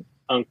warranty. But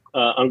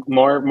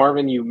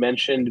Marvin, you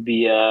mentioned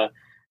the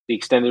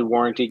extended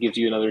warranty gives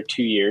you another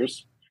 2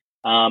 years.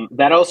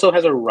 That also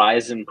has a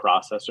Ryzen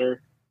processor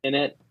in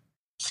it.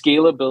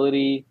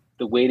 Scalability,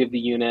 the weight of the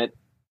unit,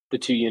 the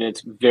two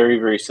units, very,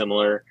 very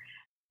similar.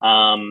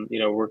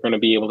 We're going to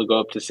be able to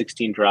go up to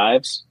 16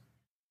 drives.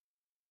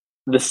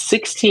 The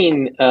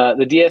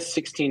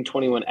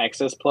DS1621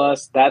 XS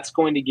Plus, that's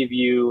going to give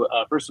you,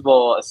 first of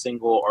all, a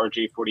single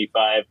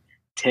RJ45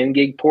 10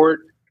 gig port,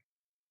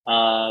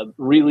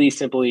 really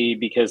simply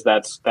because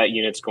that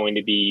unit's going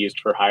to be used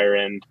for higher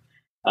end,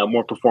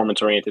 more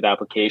performance oriented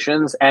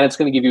applications, and it's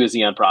going to give you a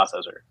Xeon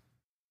processor.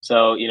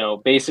 So,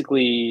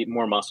 basically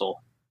more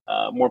muscle,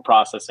 more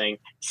processing,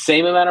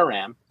 same amount of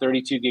RAM,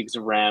 32 gigs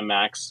of RAM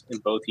max in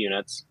both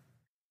units.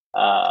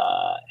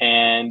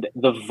 And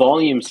the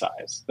volume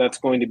size, that's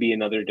going to be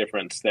another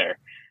difference there.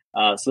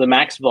 So the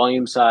max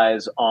volume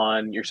size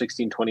on your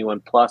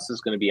 1621 Plus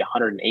is going to be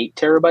 108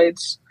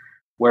 terabytes,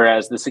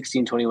 whereas the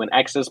 1621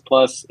 XS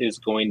Plus is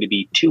going to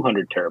be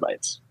 200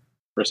 terabytes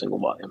for a single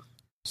volume.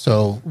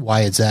 So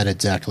why is that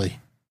exactly?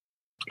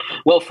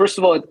 Well, first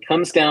of all, it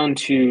comes down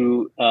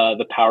to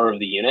the power of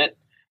the unit.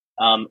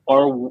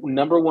 Our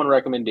number one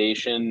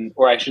recommendation,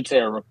 or I should say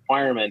our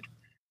requirement,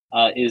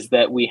 is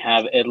that we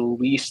have at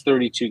least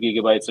 32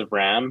 gigabytes of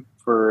RAM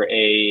for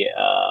a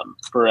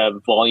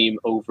volume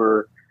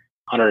over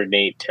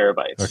 108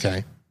 terabytes.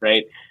 Okay.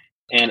 Right.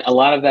 And a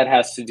lot of that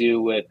has to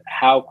do with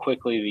how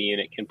quickly the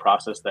unit can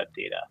process that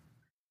data.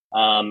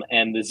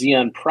 And the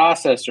Xeon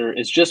processor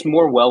is just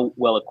more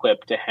well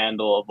equipped to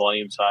handle a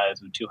volume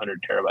size of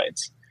 200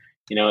 terabytes.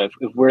 If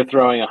we're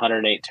throwing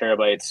 108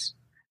 terabytes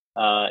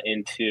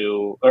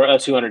into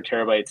 200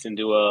 terabytes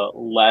into a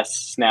less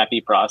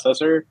snappy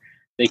processor,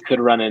 they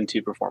could run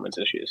into performance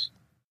issues.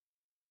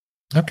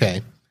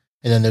 Okay.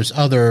 And then there's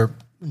other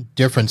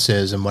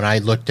differences. And when I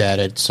looked at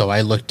it, so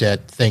I looked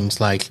at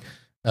things like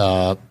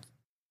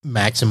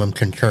maximum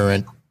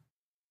concurrent,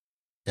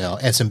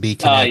 SMB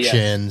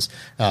connections,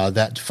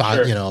 that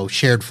file, sure.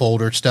 Shared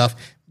folder stuff.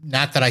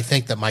 Not that I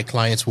think that my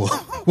clients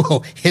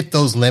will hit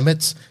those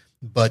limits,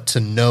 but to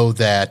know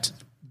that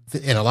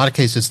in a lot of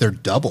cases they're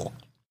double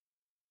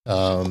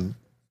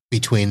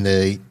between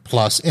the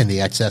Plus and the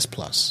XS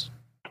Plus.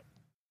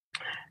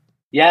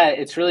 Yeah,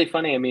 it's really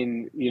funny. I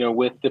mean,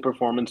 with the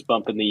performance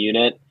bump in the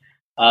unit,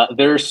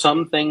 there are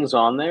some things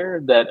on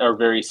there that are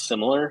very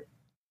similar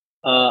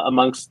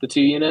amongst the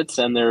two units,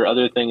 and there are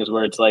other things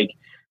where it's like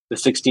the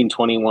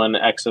 1621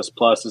 XS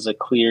Plus is a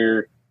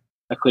clear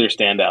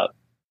standout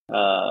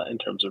in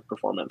terms of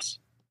performance.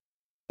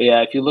 But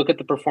yeah, if you look at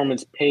the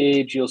performance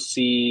page, you'll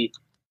see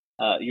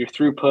your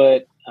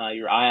throughput,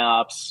 your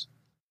IOPS,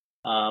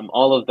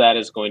 all of that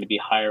is going to be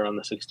higher on the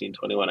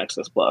 1621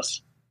 XS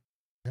Plus.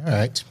 All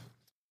right.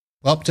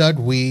 Well, Doug,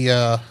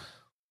 we're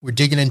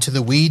digging into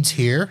the weeds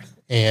here,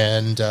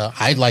 and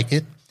I like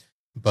it,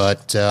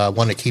 but I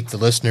want to keep the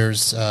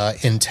listeners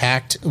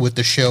intact with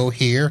the show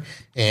here.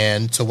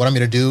 And so what I'm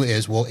going to do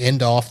is we'll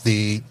end off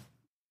the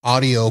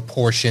audio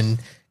portion,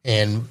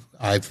 and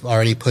I've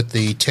already put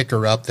the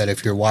ticker up that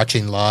if you're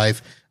watching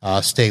live,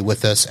 stay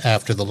with us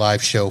after the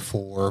live show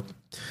for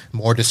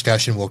more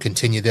discussion. We'll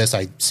continue this.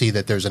 I see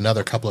that there's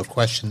another couple of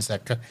questions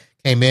that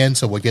came in,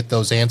 so we'll get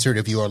those answered.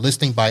 If you are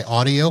listening by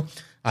audio,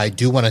 I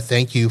do want to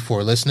thank you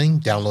for listening,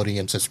 downloading,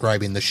 and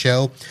subscribing the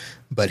show,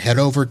 but head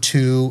over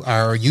to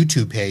our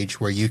YouTube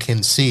page where you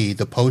can see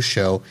the post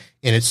show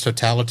in its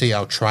totality.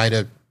 I'll try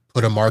to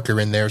put a marker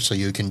in there so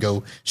you can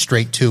go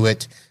straight to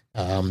it.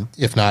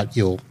 If not,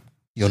 you'll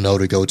know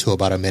to go to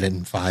about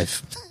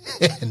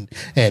 1:05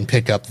 and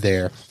pick up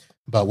there.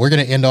 But we're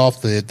going to end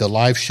off the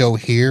live show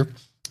here.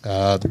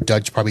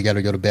 Doug's probably got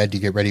to go to bed to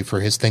get ready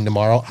for his thing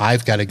tomorrow.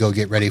 I've got to go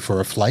get ready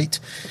for a flight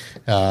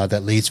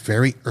that leaves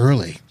very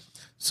early.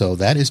 So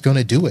that is going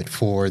to do it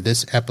for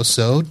this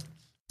episode.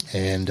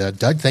 And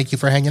Doug, thank you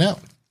for hanging out.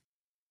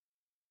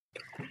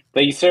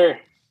 Thank you, sir.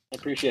 I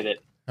appreciate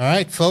it. All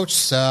right,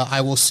 folks,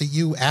 I will see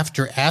you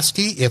after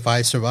ASCII. If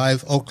I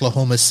survive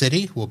Oklahoma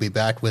City, we'll be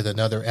back with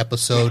another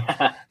episode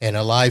and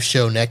a live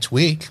show next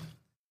week.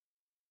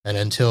 And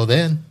until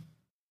then,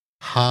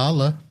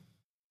 holla.